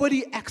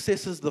 Nobody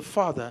accesses the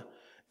Father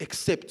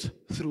except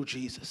through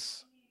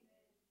Jesus.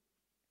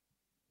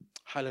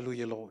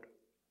 Hallelujah, Lord.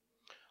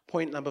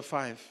 Point number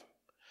 5.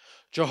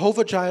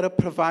 Jehovah Jireh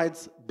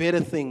provides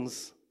better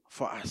things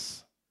for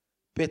us.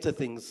 Better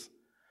things.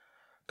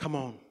 Come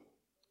on.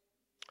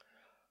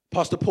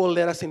 Pastor Paul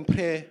led us in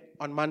prayer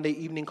on Monday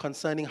evening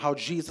concerning how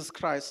Jesus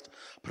Christ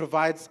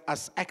provides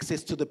us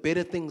access to the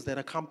better things that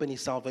accompany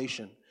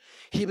salvation.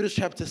 Hebrews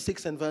chapter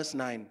 6 and verse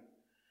 9.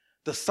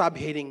 The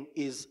subheading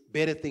is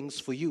better things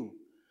for you.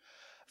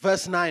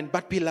 Verse 9,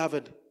 but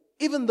beloved,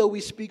 even though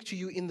we speak to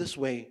you in this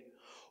way,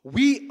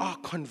 we are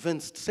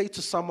convinced. Say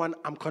to someone,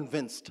 I'm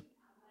convinced.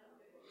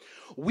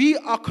 We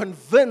are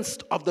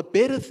convinced of the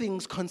better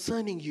things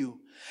concerning you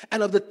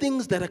and of the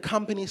things that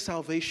accompany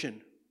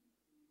salvation.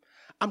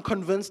 I'm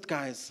convinced,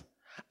 guys.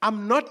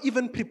 I'm not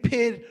even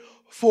prepared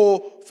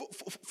for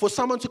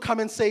someone to come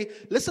and say,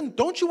 listen,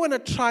 don't you want to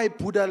try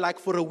Buddha like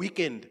for a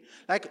weekend?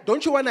 Like,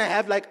 don't you want to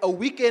have like a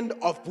weekend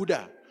of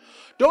Buddha?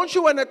 Don't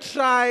you want to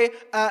try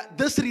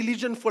this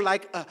religion for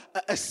like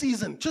a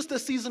season, just a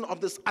season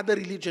of this other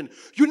religion?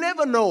 You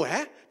never know,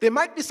 eh? There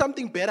might be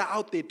something better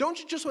out there. Don't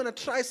you just want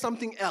to try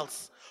something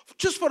else?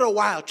 Just for a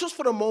while, just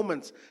for a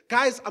moment.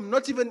 Guys, I'm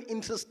not even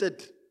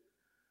interested.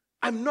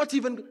 I'm not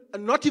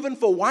even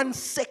for 1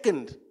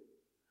 second.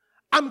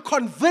 I'm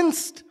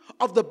convinced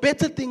of the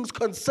better things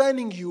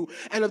concerning you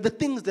and of the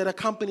things that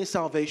accompany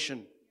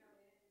salvation.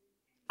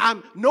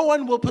 No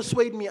one will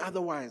persuade me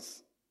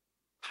otherwise.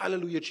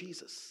 Hallelujah,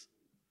 Jesus.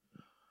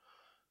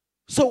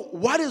 So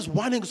what is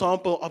one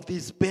example of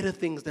these better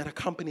things that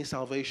accompany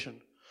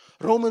salvation?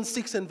 Romans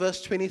 6 and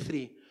verse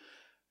 23,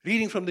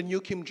 reading from the New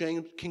King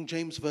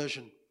James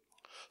Version.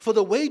 For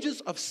the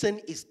wages of sin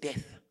is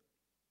death.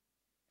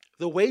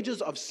 The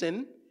wages of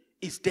sin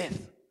is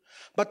death.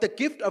 But the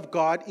gift of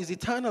God is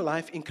eternal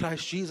life in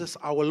Christ Jesus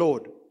our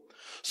Lord.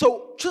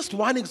 So just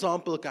one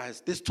example,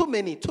 guys. There's too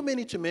many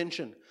to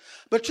mention.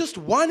 But just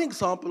one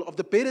example of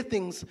the better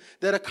things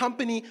that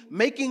accompany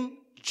making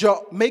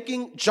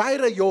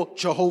Jireh your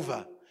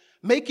Jehovah.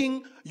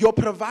 Making your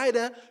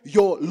provider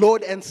your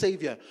Lord and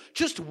Savior.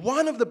 Just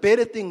one of the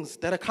better things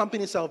that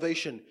accompany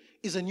salvation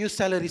is a new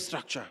salary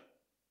structure.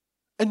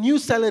 A new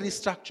salary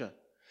structure.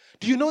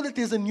 Do you know that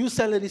there's a new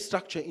salary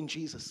structure in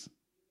Jesus?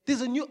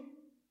 There's a new...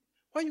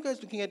 Why are you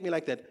guys looking at me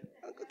like that?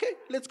 Okay,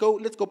 let's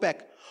go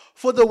back.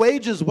 For the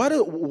wages,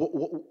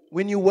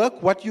 when you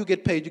work, what you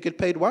get paid? You get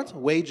paid what?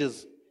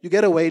 Wages. You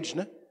get a wage,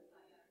 no?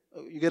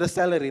 You get a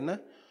salary, no?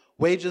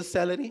 Wages,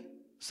 salary,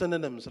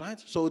 synonyms, right?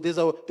 So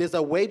there's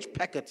a wage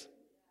packet,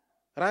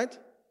 right?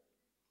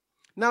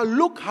 Now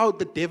look how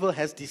the devil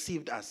has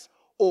deceived us.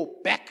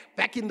 Oh,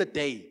 back in the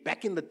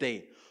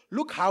day.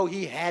 Look how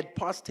he had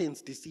past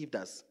tense deceived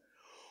us.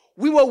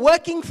 We were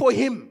working for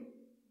him.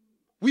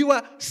 We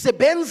were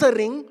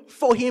sebenzering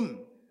for him.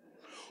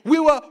 We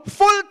were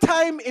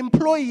full-time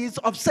employees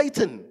of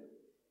Satan.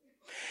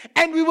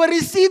 And we were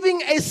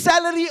receiving a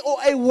salary or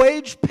a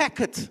wage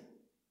packet,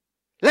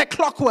 like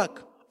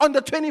clockwork, on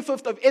the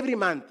 25th of every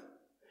month.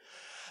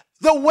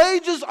 The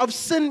wages of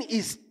sin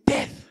is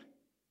death.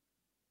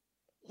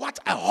 What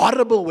a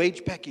horrible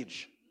wage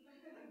package.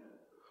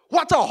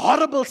 What a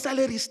horrible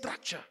salary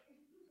structure.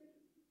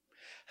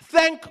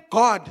 Thank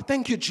God,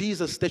 thank you,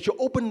 Jesus, that you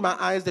opened my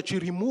eyes, that you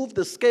removed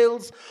the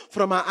scales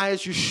from my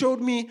eyes. You showed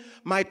me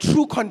my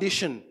true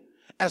condition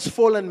as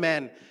fallen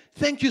man.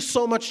 Thank you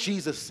so much,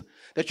 Jesus,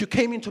 that you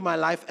came into my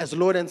life as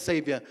Lord and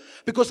Savior,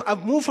 because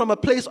I've moved from a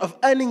place of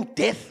earning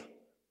death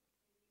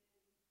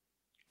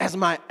as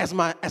my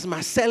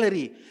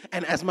salary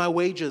and as my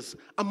wages.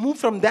 I moved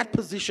from that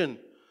position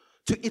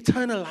to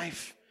eternal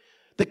life,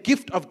 the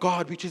gift of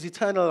God, which is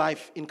eternal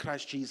life in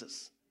Christ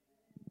Jesus.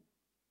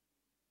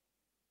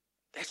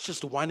 That's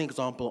just one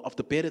example of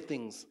the better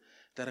things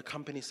that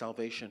accompany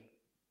salvation.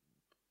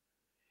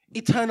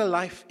 Eternal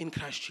life in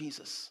Christ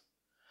Jesus.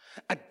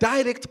 A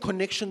direct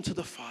connection to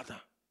the Father.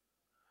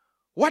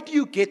 What do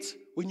you get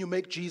when you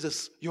make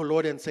Jesus your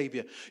Lord and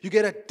Savior? You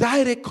get a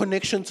direct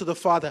connection to the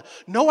Father.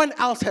 No one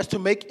else has to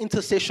make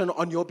intercession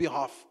on your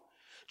behalf.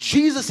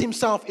 Jesus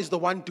himself is the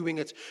one doing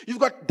it. You've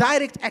got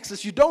direct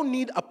access. You don't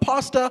need a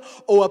pastor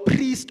or a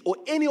priest or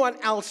anyone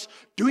else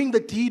doing the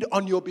deed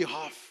on your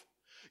behalf.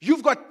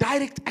 You've got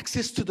direct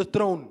access to the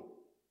throne.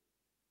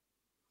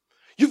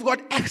 You've got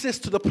access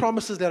to the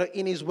promises that are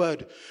in his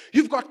word.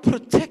 You've got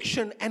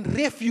protection and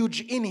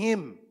refuge in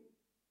him.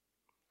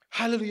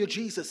 Hallelujah,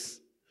 Jesus.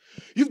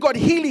 You've got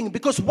healing,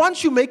 because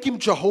once you make him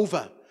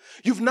Jehovah,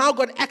 you've now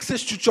got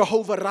access to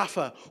Jehovah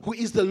Rapha, who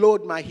is the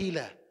Lord my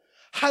healer.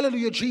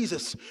 Hallelujah,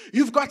 Jesus.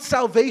 You've got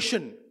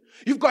salvation.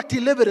 You've got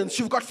deliverance.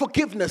 You've got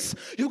forgiveness.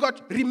 You've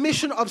got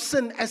remission of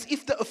sin as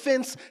if the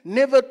offense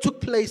never took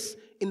place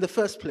in the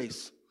first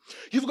place.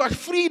 You've got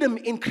freedom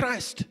in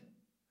Christ.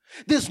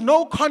 There's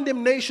no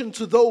condemnation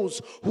to those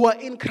who are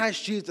in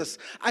Christ Jesus.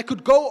 I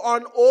could go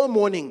on all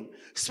morning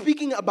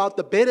speaking about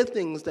the better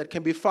things that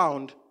can be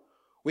found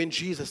when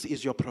Jesus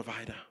is your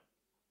provider.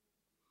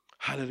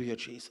 Hallelujah,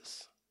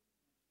 Jesus.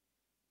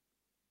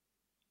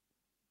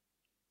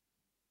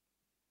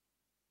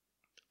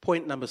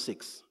 Point number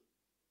 6.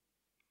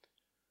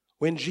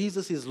 When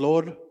Jesus is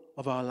Lord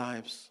of our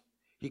lives,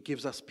 he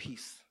gives us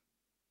peace.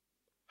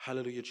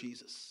 Hallelujah,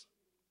 Jesus.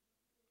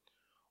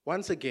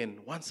 Once again,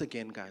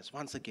 guys,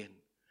 once again.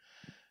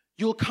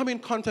 You'll come in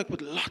contact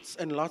with lots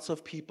and lots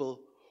of people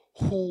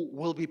who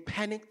will be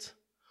panicked,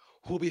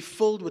 who will be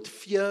filled with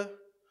fear,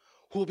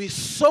 who will be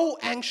so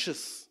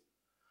anxious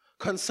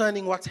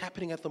concerning what's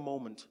happening at the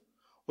moment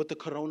with the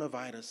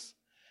coronavirus.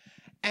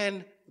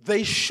 And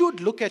they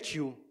should look at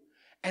you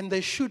and they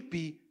should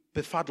be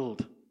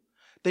befuddled.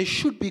 They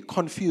should be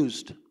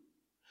confused.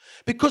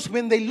 Because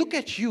when they look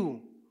at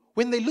you,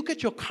 when they look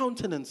at your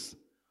countenance,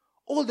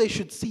 all they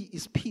should see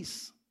is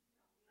peace.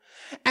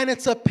 And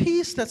it's a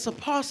peace that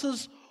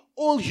surpasses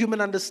all human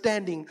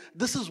understanding.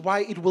 This is why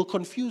it will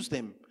confuse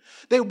them.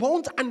 They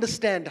won't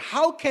understand,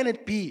 how can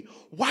it be?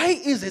 Why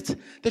is it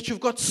that you've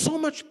got so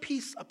much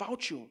peace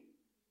about you?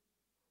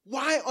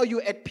 Why are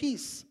you at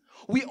peace?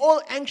 We're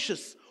all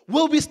anxious.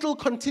 Will we still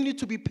continue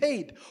to be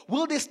paid?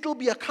 Will there still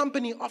be a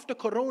company after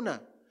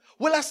Corona?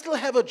 Will I still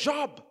have a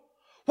job?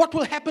 What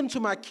will happen to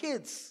my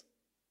kids?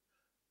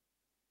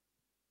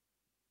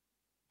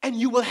 And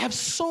you will have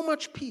so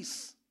much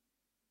peace.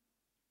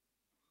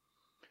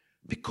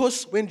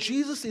 Because when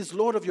Jesus is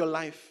Lord of your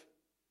life,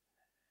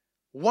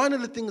 one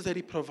of the things that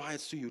He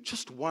provides to you,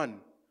 just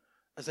one,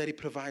 is that He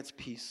provides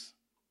peace.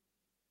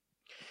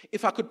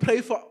 If I could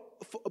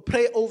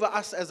pray over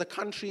us as a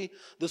country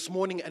this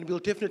morning, and we'll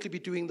definitely be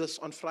doing this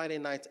on Friday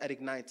night at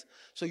Ignite,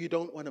 so you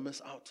don't want to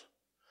miss out.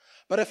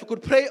 But if I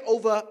could pray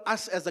over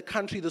us as a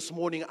country this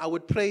morning, I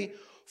would pray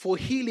for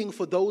healing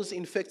for those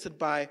infected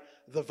by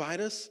the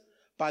virus,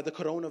 by the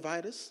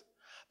coronavirus.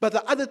 But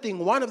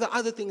one of the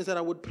other things that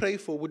I would pray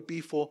for would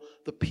be for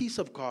the peace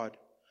of God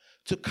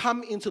to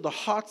come into the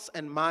hearts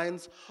and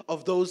minds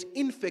of those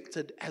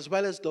infected as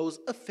well as those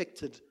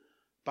affected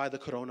by the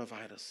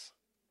coronavirus.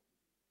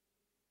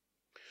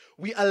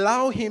 We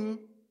allow Him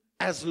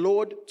as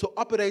Lord to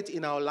operate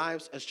in our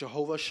lives as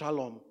Jehovah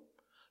Shalom,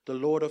 the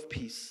Lord of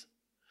peace.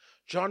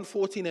 John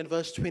 14 and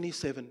verse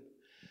 27,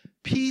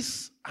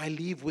 peace I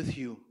leave with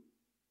you.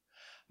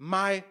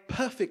 My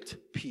perfect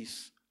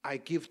peace I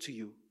give to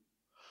you.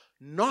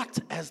 Not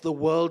as the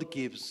world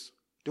gives,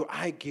 do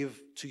I give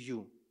to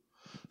you.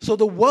 So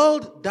the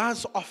world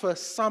does offer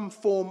some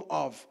form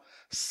of,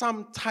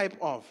 some type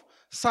of,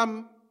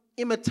 some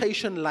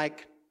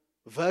imitation-like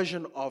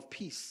version of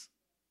peace.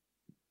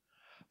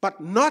 But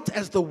not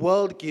as the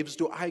world gives,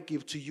 do I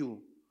give to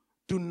you.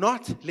 Do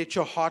not let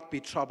your heart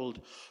be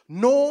troubled,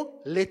 nor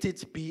let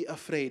it be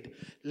afraid.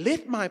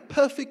 Let my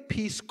perfect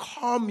peace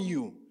calm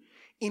you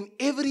in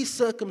every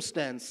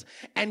circumstance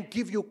and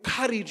give you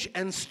courage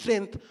and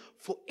strength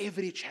for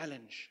every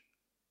challenge.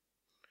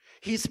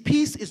 His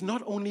peace is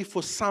not only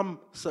for some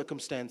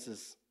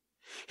circumstances.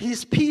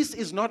 His peace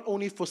is not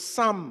only for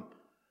some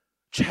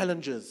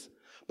challenges,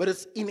 but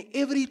it's in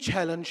every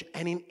challenge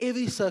and in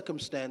every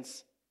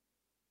circumstance.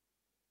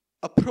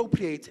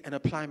 Appropriate and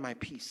apply my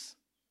peace.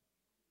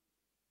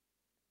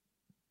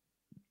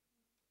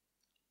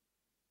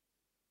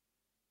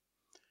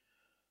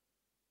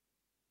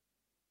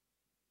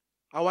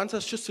 I want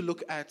us just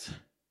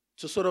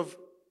to sort of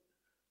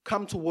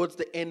come towards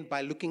the end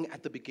by looking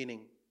at the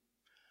beginning.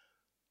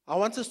 I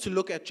want us to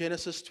look at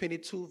Genesis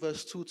 22,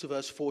 verse 2 to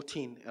verse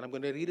 14. And I'm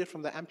going to read it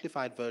from the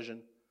Amplified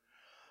Version.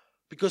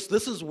 Because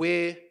this is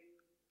where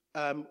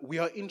we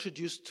are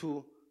introduced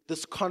to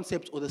this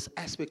concept or this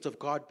aspect of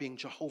God being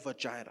Jehovah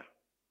Jireh.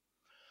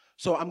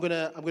 So I'm going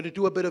to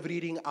do a bit of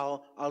reading.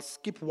 I'll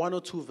skip one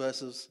or two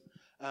verses.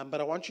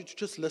 But I want you to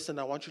just listen.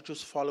 I want you to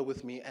just follow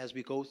with me as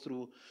we go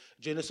through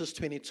Genesis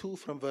 22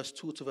 from verse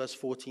 2 to verse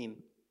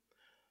 14.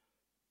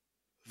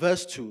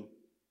 Verse 2.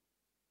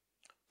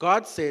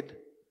 God said,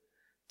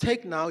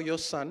 take now your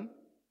son,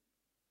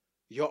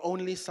 your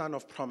only son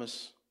of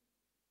promise.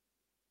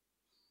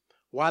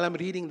 While I'm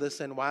reading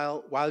this and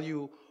while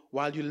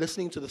you're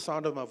listening to the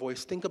sound of my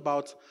voice, think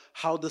about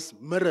how this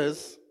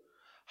mirrors,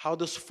 how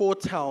this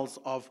foretells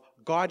of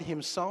God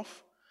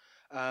Himself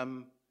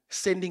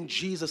sending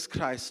Jesus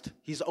Christ,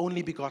 His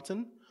only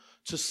begotten,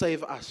 to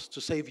save us,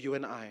 to save you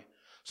and I.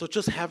 So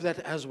just have that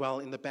as well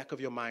in the back of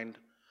your mind.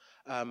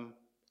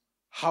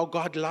 How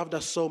God loved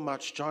us so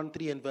much, John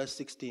 3 and verse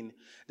 16,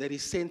 that He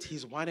sent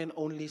His one and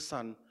only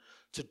Son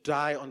to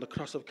die on the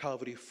cross of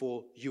Calvary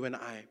for you and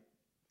I.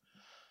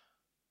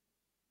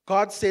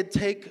 God said,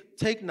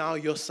 take now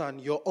your son,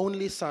 your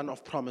only son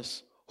of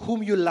promise,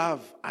 whom you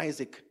love,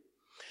 Isaac,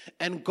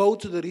 and go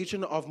to the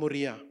region of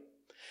Moriah,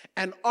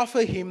 and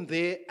offer him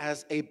there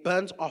as a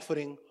burnt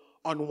offering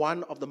on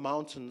one of the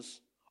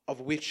mountains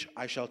of which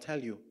I shall tell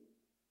you.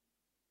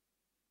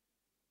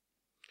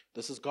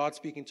 This is God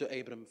speaking to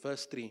Abram,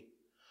 verse 3.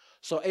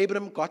 So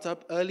Abram got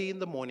up early in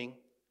the morning,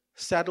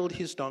 saddled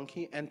his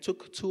donkey, and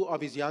took 2 of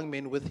his young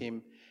men with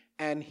him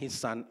and his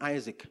son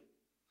Isaac.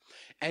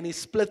 And he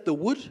split the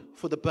wood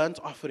for the burnt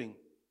offering.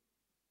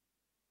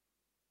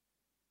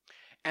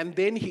 And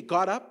then he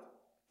got up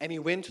and he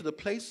went to the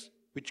place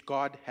which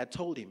God had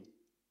told him.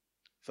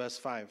 Verse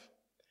 5.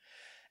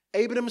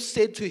 Abram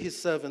said to his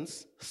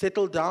servants,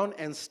 settle down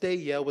and stay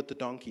here with the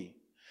donkey.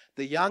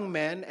 The young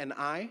man and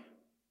I,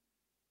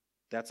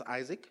 that's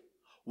Isaac,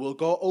 will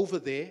go over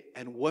there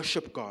and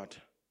worship God.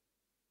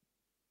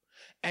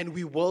 And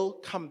we will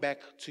come back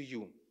to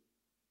you.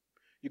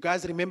 You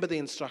guys remember the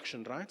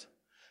instruction, right?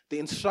 The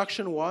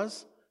instruction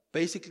was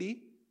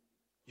basically,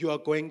 you are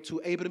going to,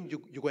 Abram,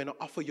 you're going to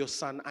offer your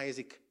son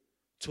Isaac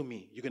to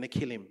me. You're going to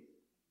kill him.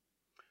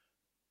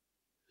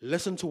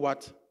 Listen to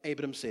what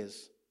Abram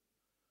says.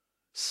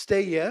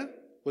 Stay here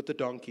with the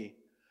donkey.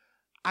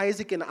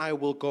 Isaac and I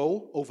will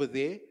go over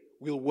there.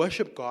 We'll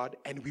worship God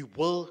and we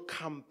will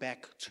come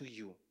back to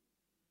you.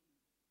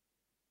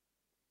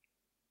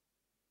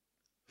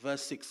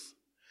 Verse 6.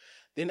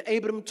 Then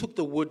Abram took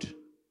the wood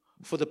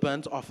for the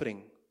burnt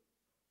offering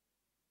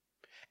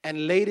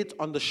and laid it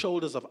on the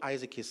shoulders of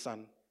Isaac his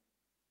son.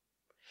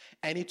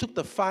 And he took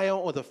the fire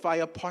or the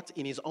fire pot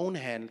in his own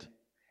hand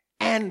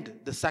and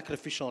the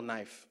sacrificial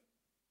knife.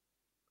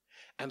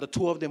 And the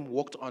two of them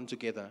walked on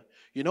together.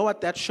 You know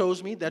what that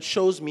shows me? That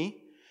shows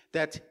me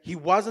that he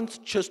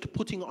wasn't just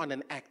putting on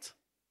an act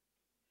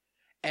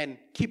and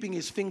keeping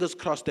his fingers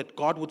crossed that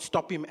God would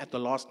stop him at the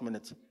last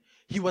minute.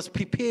 He was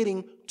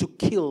preparing to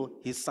kill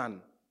his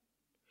son.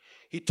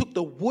 He took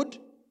the wood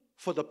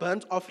for the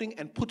burnt offering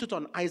and put it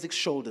on Isaac's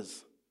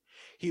shoulders.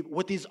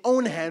 With his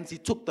own hands, he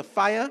took the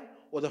fire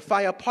or the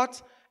fire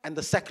pot and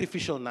the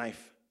sacrificial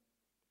knife.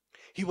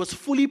 He was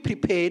fully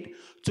prepared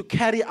to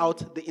carry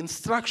out the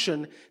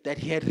instruction that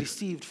he had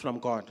received from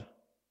God.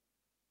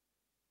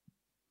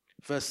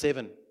 Verse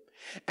 7.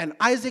 And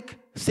Isaac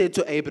said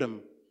to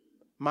Abram,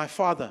 my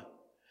father.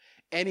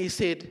 And he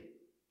said,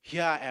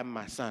 here I am,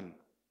 my son.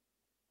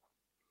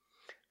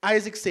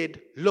 Isaac said,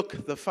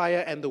 look, the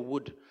fire and the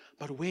wood,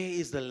 but where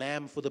is the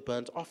lamb for the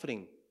burnt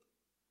offering?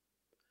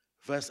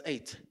 Verse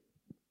 8.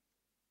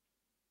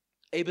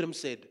 Abram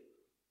said,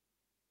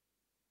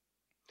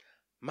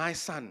 my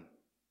son,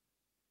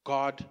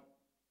 God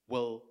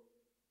will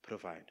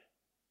provide.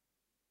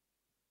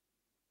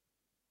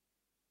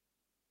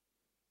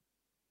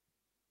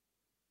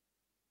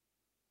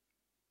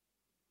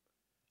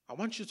 I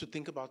want you to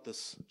think about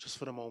this just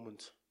for a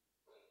moment.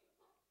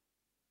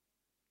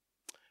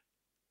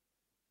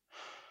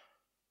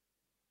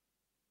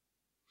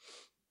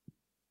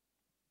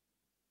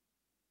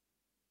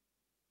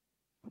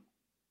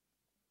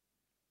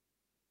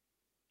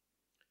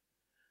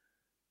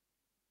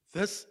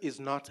 This is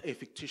not a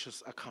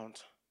fictitious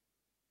account.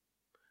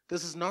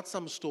 This is not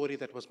some story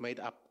that was made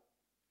up.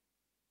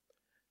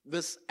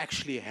 This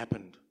actually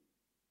happened.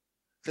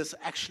 This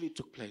actually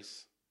took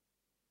place.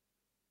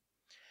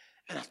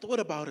 And I thought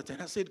about it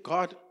and I said,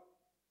 God,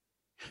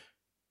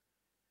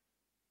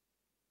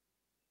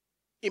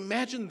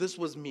 imagine this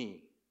was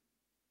me.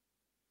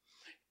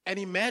 And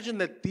imagine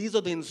that these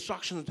are the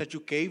instructions that you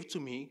gave to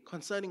me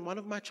concerning one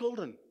of my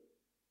children.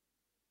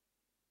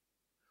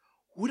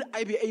 Would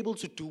I be able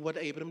to do what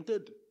Abram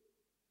did?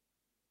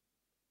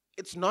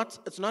 It's not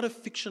a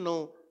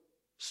fictional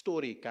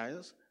story,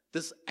 guys.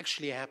 This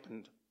actually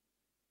happened.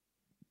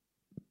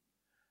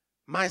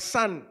 My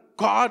son,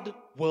 God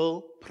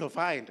will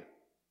provide.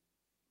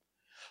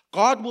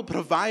 God will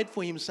provide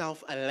for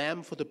himself a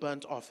lamb for the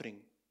burnt offering.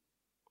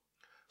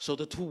 So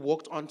the two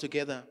walked on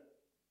together.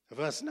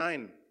 Verse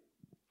 9.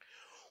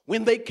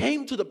 When they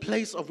came to the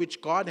place of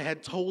which God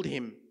had told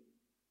him,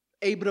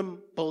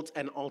 Abram built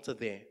an altar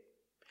there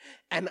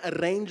and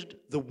arranged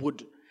the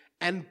wood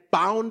and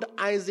bound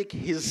Isaac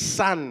his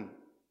son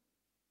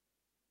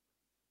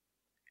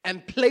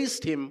and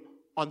placed him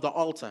on the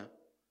altar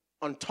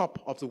on top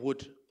of the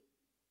wood.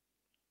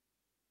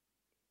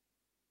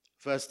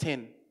 Verse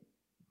 10.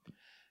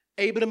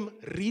 Abram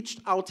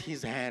reached out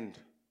his hand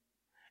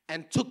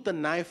and took the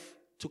knife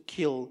to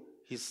kill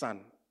his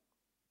son.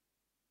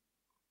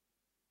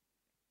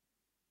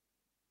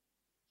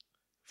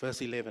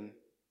 Verse 11.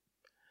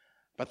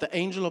 But the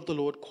angel of the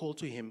Lord called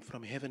to him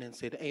from heaven and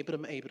said,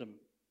 Abram, Abram.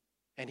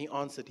 And he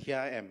answered, here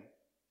I am.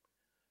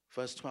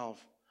 Verse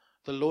 12.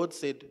 The Lord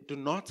said, do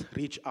not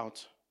reach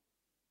out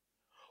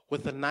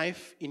with the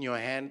knife in your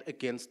hand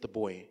against the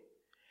boy,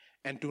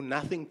 and do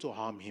nothing to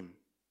harm him.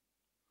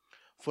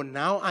 For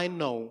now I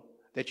know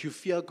that you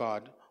fear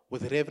God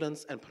with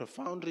reverence and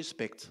profound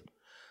respect,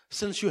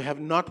 since you have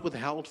not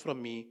withheld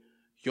from me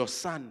your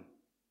son,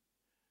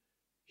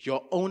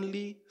 your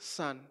only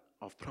son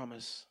of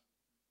promise.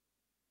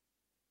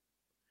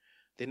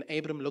 Then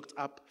Abram looked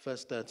up,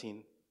 verse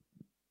 13,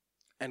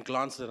 and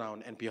glanced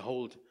around, and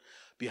behold,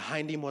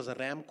 behind him was a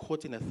ram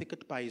caught in a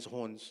thicket by his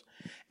horns.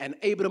 And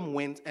Abram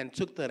went and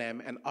took the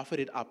ram and offered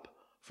it up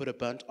for a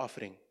burnt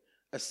offering,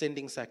 a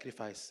sending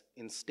sacrifice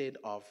instead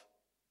of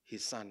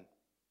his son.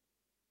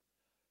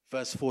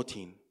 Verse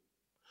 14.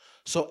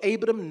 So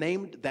Abram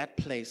named that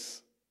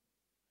place,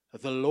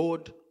 the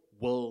Lord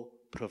will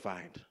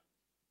provide.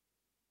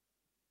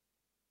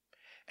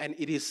 And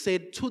it is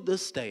said to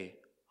this day,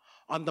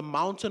 on the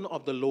mountain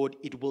of the Lord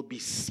it will be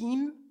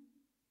seen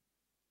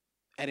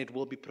and it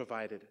will be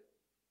provided.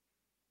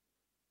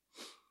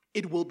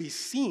 It will be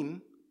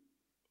seen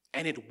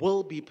and it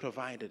will be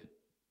provided.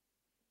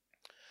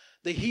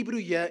 The Hebrew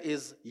here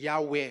is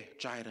Yahweh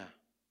Jireh.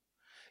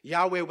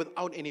 Yahweh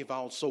without any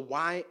vowels. So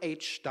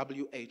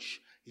YHWH.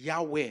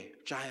 Yahweh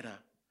Jireh.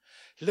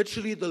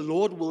 Literally, the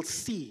Lord will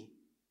see.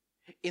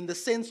 In the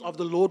sense of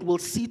the Lord will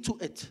see to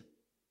it.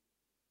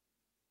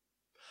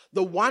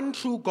 The one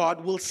true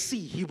God will see,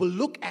 he will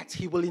look at,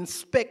 he will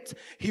inspect,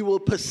 he will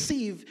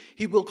perceive,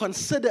 he will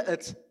consider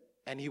it,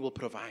 and he will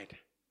provide.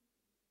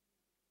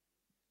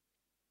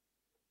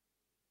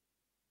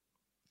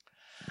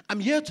 I'm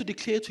here to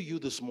declare to you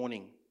this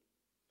morning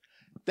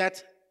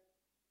that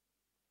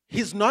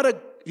he's not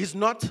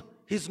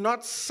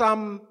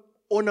some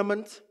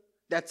ornament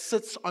that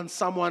sits on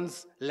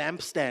someone's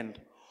lampstand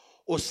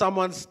or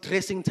someone's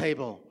dressing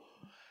table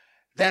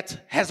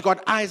that has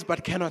got eyes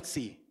but cannot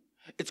see.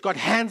 It's got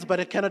hands but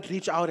it cannot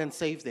reach out and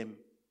save them.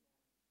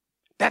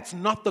 That's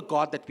not the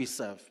God that we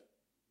serve.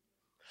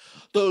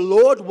 The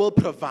Lord will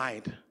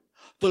provide.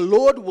 The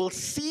Lord will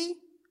see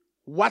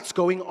what's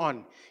going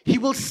on. He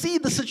will see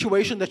the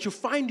situation that you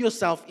find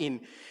yourself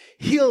in.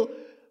 He'll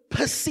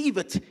perceive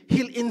it.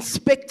 He'll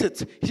inspect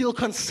it. He'll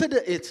consider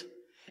it.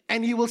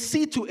 And he will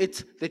see to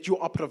it that you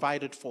are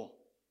provided for.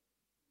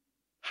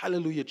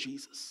 Hallelujah,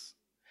 Jesus.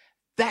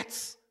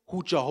 That's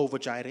who Jehovah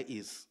Jireh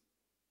is.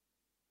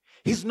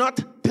 He's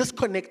not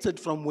disconnected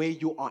from where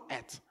you are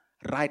at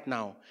right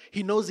now.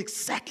 He knows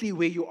exactly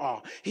where you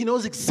are. He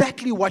knows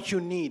exactly what you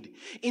need.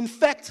 In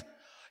fact,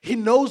 he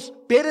knows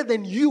better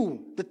than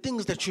you the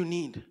things that you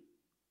need.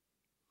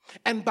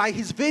 And by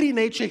his very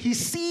nature, he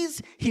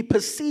sees, he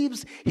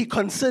perceives, he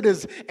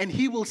considers, and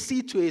he will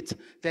see to it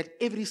that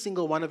every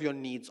single one of your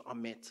needs are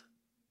met.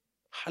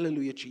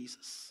 Hallelujah,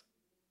 Jesus.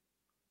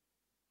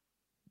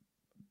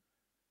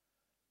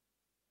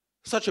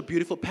 Such a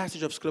beautiful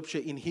passage of scripture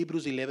in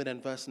Hebrews 11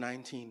 and verse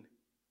 19.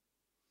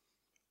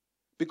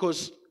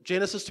 Because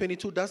Genesis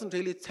 22 doesn't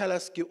really tell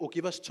us or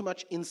give us too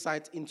much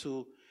insight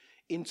into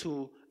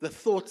the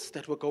thoughts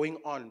that were going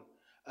on,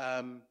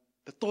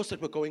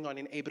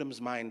 in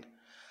Abram's mind.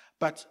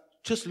 But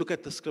just look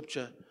at the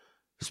scripture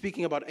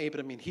speaking about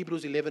Abram in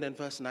Hebrews 11 and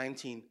verse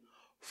 19.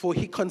 For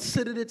he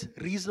considered it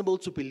reasonable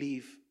to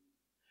believe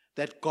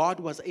that God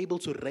was able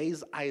to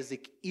raise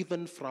Isaac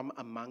even from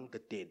among the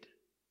dead.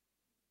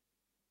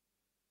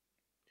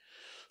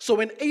 So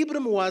when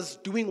Abram was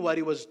doing what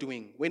he was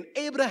doing, when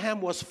Abraham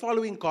was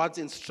following God's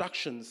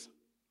instructions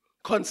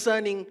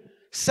concerning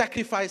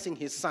sacrificing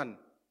his son,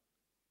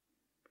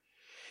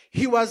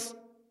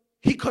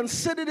 he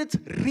considered it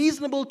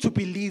reasonable to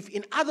believe.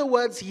 In other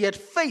words, he had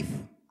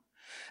faith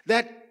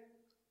that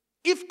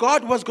if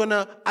God was going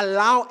to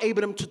allow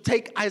Abram to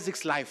take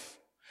Isaac's life,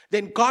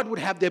 then God would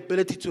have the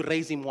ability to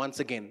raise him once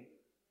again.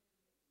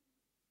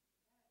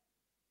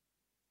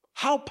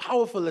 How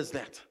powerful is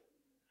that?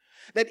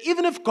 That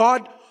even if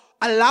God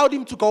allowed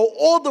him to go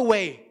all the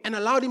way and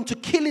allowed him to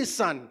kill his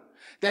son,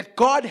 that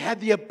God had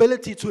the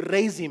ability to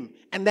raise him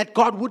and that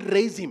God would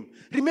raise him.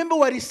 Remember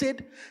what he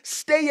said?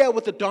 Stay here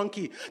with the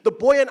donkey. The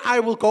boy and I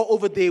will go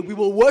over there. We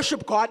will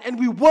worship God and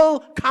we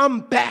will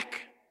come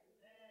back.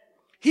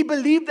 He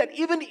believed that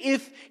even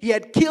if he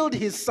had killed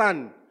his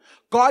son,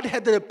 God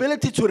had the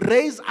ability to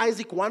raise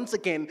Isaac once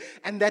again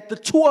and that the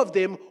two of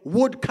them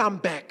would come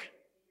back.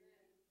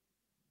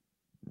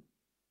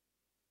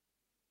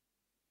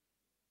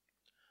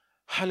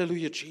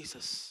 Hallelujah,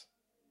 Jesus.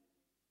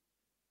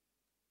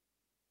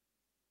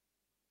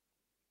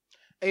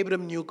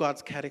 Abram knew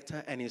God's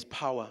character and his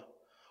power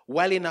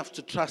well enough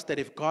to trust that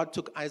if God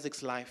took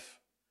Isaac's life,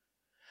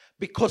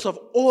 because of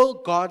all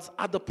God's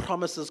other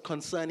promises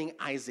concerning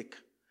Isaac,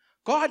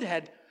 God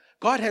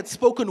had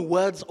spoken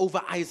words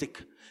over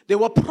Isaac. There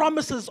were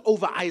promises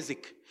over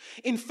Isaac.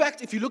 In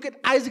fact, if you look at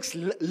Isaac's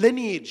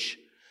lineage,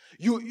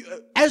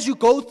 as you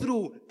go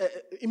through,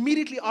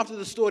 immediately after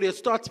the story, it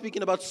starts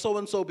speaking about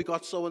so-and-so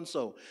begot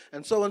so-and-so,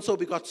 and so-and-so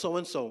begot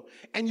so-and-so.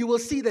 And you will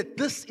see that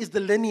this is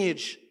the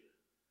lineage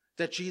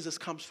that Jesus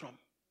comes from.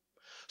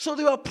 So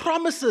there were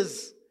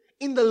promises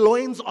in the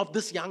loins of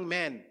this young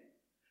man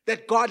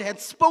that God had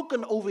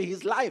spoken over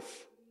his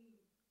life.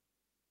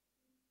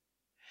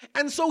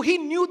 And so he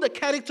knew the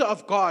character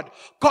of God.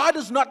 God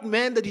is not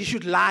man that he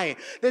should lie,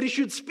 that he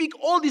should speak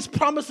all these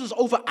promises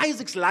over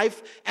Isaac's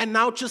life and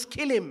now just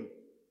kill him.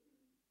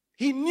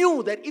 He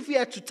knew that if he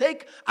had to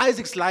take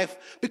Isaac's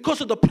life,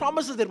 because of the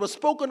promises that were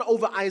spoken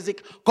over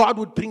Isaac, God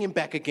would bring him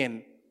back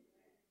again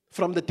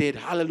from the dead.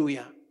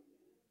 Hallelujah.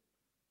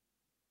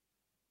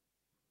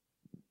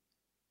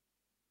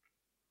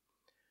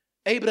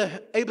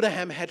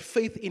 Abraham had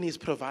faith in his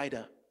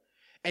provider,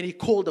 and he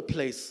called the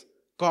place,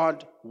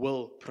 God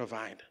will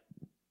provide.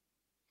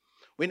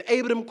 When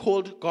Abram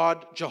called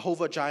God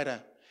Jehovah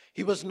Jireh,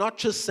 he was not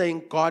just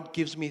saying, God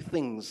gives me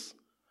things,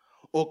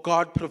 or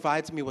God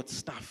provides me with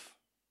stuff.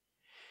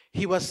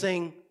 He was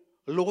saying,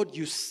 Lord,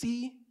 you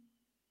see,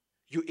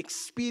 you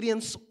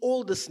experience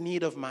all this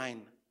need of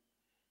mine,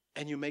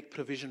 and you make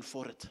provision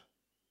for it.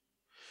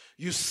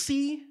 You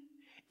see,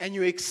 and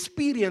you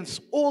experience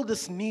all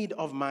this need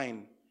of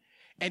mine,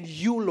 and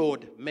you,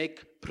 Lord,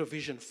 make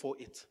provision for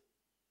it.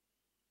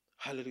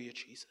 Hallelujah,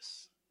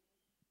 Jesus.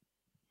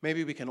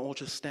 Maybe we can all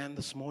just stand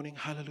this morning.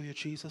 Hallelujah,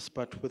 Jesus.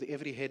 But with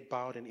every head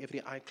bowed and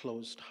every eye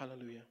closed.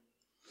 Hallelujah.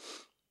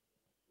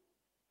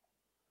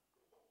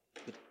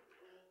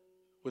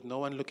 With no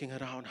one looking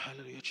around.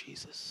 Hallelujah,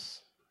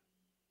 Jesus.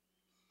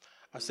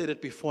 I said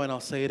it before and I'll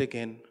say it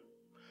again.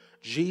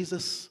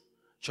 Jesus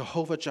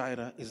Jehovah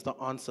Jireh is the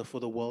answer for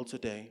the world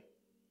today.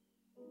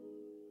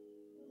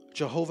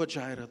 Jehovah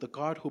Jireh, the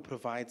God who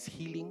provides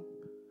healing,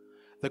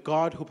 the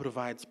God who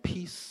provides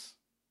peace,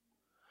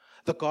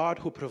 the God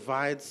who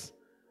provides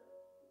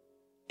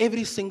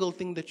every single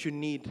thing that you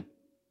need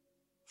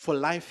for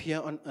life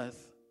here on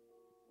earth.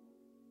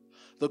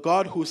 The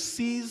God who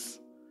sees,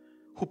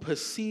 who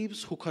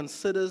perceives, who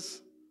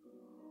considers,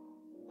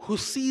 who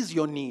sees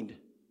your need.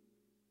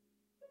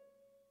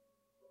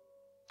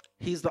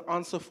 He's the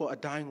answer for a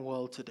dying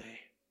world today.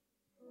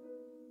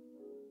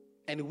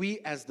 And we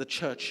as the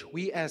church,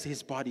 we as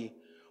His body,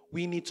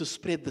 we need to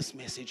spread this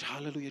message.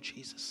 Hallelujah,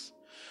 Jesus.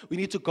 We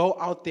need to go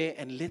out there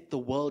and let the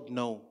world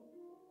know.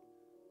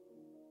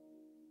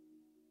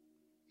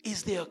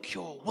 Is there a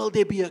cure? Will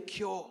there be a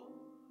cure?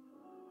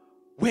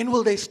 When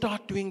will they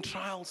start doing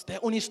trials?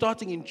 They're only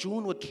starting in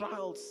June with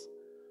trials.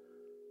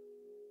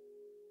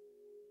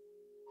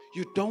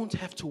 You don't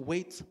have to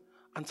wait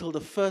until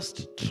the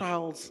first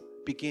trials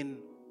begin.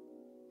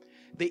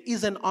 There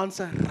is an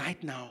answer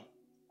right now.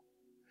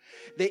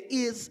 There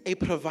is a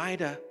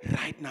provider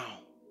right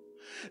now.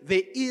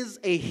 There is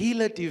a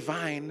healer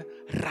divine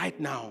right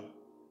now.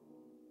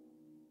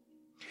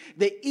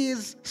 There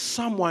is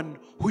someone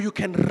who you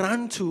can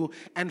run to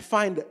and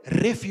find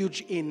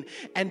refuge in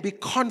and be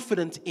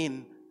confident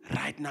in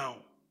right now.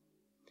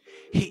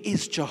 He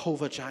is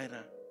Jehovah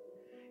Jireh.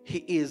 He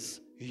is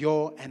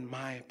your and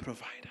my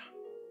provider.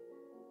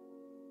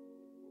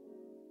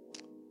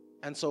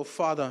 And so,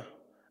 Father,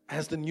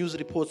 as the news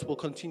reports will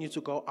continue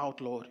to go out,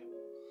 Lord,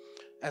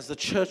 as the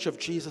Church of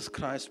Jesus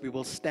Christ, we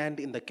will stand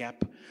in the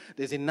gap.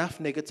 There's enough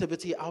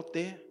negativity out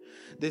there.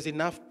 There's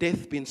enough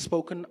death being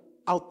spoken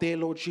out there,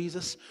 Lord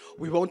Jesus.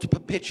 We won't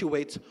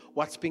perpetuate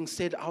what's being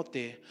said out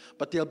there,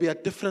 but there'll be a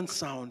different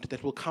sound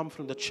that will come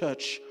from the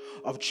Church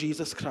of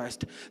Jesus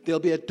Christ. There'll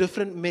be a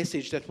different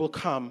message that will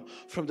come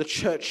from the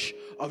Church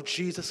of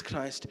Jesus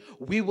Christ.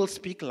 We will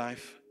speak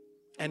life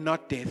and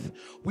not death.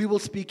 We will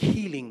speak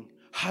healing,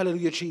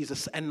 hallelujah,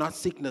 Jesus, and not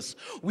sickness.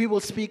 We will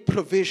speak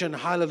provision,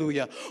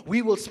 hallelujah.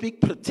 We will speak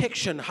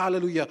protection,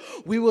 hallelujah.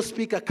 We will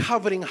speak a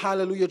covering,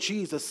 hallelujah,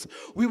 Jesus.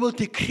 We will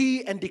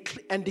decree and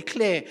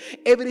declare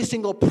every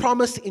single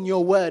promise in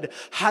your word,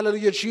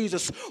 hallelujah,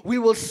 Jesus. We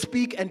will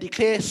speak and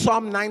declare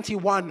Psalm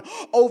 91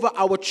 over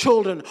our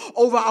children,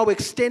 over our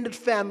extended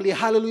family,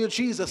 hallelujah,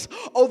 Jesus,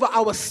 over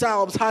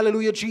ourselves,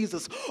 hallelujah,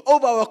 Jesus,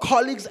 over our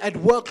colleagues at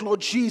work,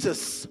 Lord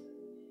Jesus.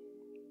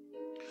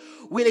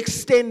 We'll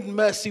extend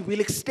mercy.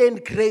 We'll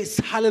extend grace.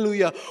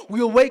 Hallelujah.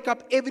 We'll wake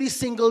up every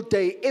single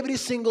day, every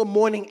single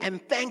morning,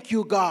 and thank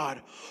you, God,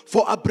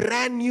 for a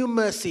brand new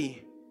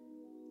mercy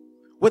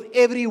with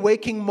every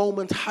waking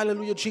moment.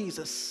 Hallelujah,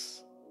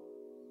 Jesus.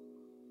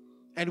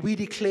 And we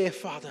declare,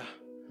 Father,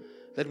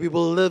 that we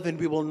will live and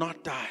we will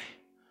not die.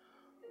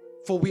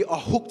 For we are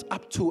hooked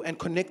up to and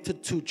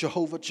connected to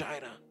Jehovah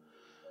Jireh,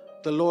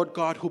 the Lord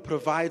God who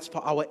provides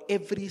for our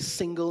every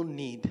single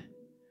need.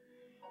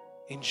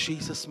 In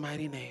Jesus'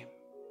 mighty name.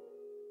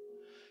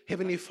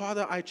 Heavenly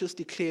Father, I just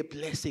declare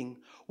blessing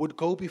would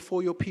go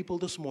before your people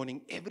this morning,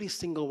 every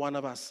single one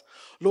of us.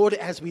 Lord,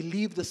 as we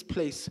leave this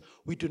place,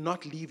 we do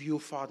not leave you,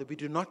 Father. We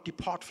do not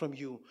depart from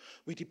you.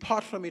 We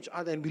depart from each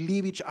other and we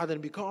leave each other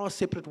and we go our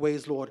separate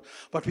ways, Lord.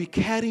 But we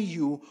carry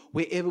you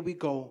wherever we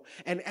go.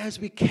 And as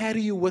we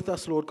carry you with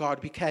us, Lord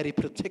God, we carry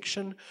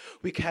protection,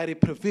 we carry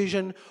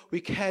provision,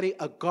 we carry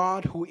a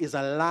God who is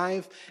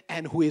alive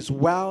and who is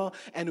well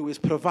and who is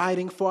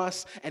providing for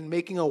us and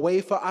making a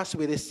way for us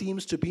where there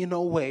seems to be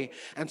no way.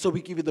 And so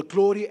we give you the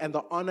glory and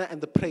the honor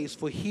and the praise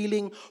for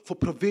healing, for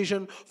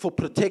provision, for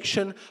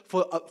protection,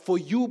 for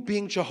you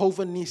being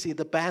Jehovah Nissi,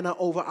 the banner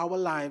over our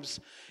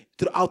lives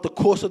throughout the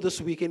course of this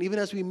week. And even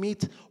as we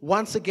meet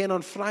once again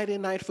on Friday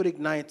night for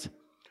Ignite,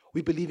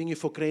 we believe in you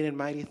for great and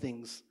mighty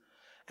things.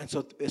 And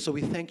so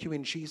we thank you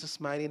in Jesus'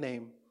 mighty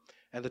name.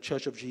 And the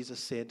Church of Jesus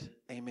said,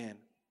 amen.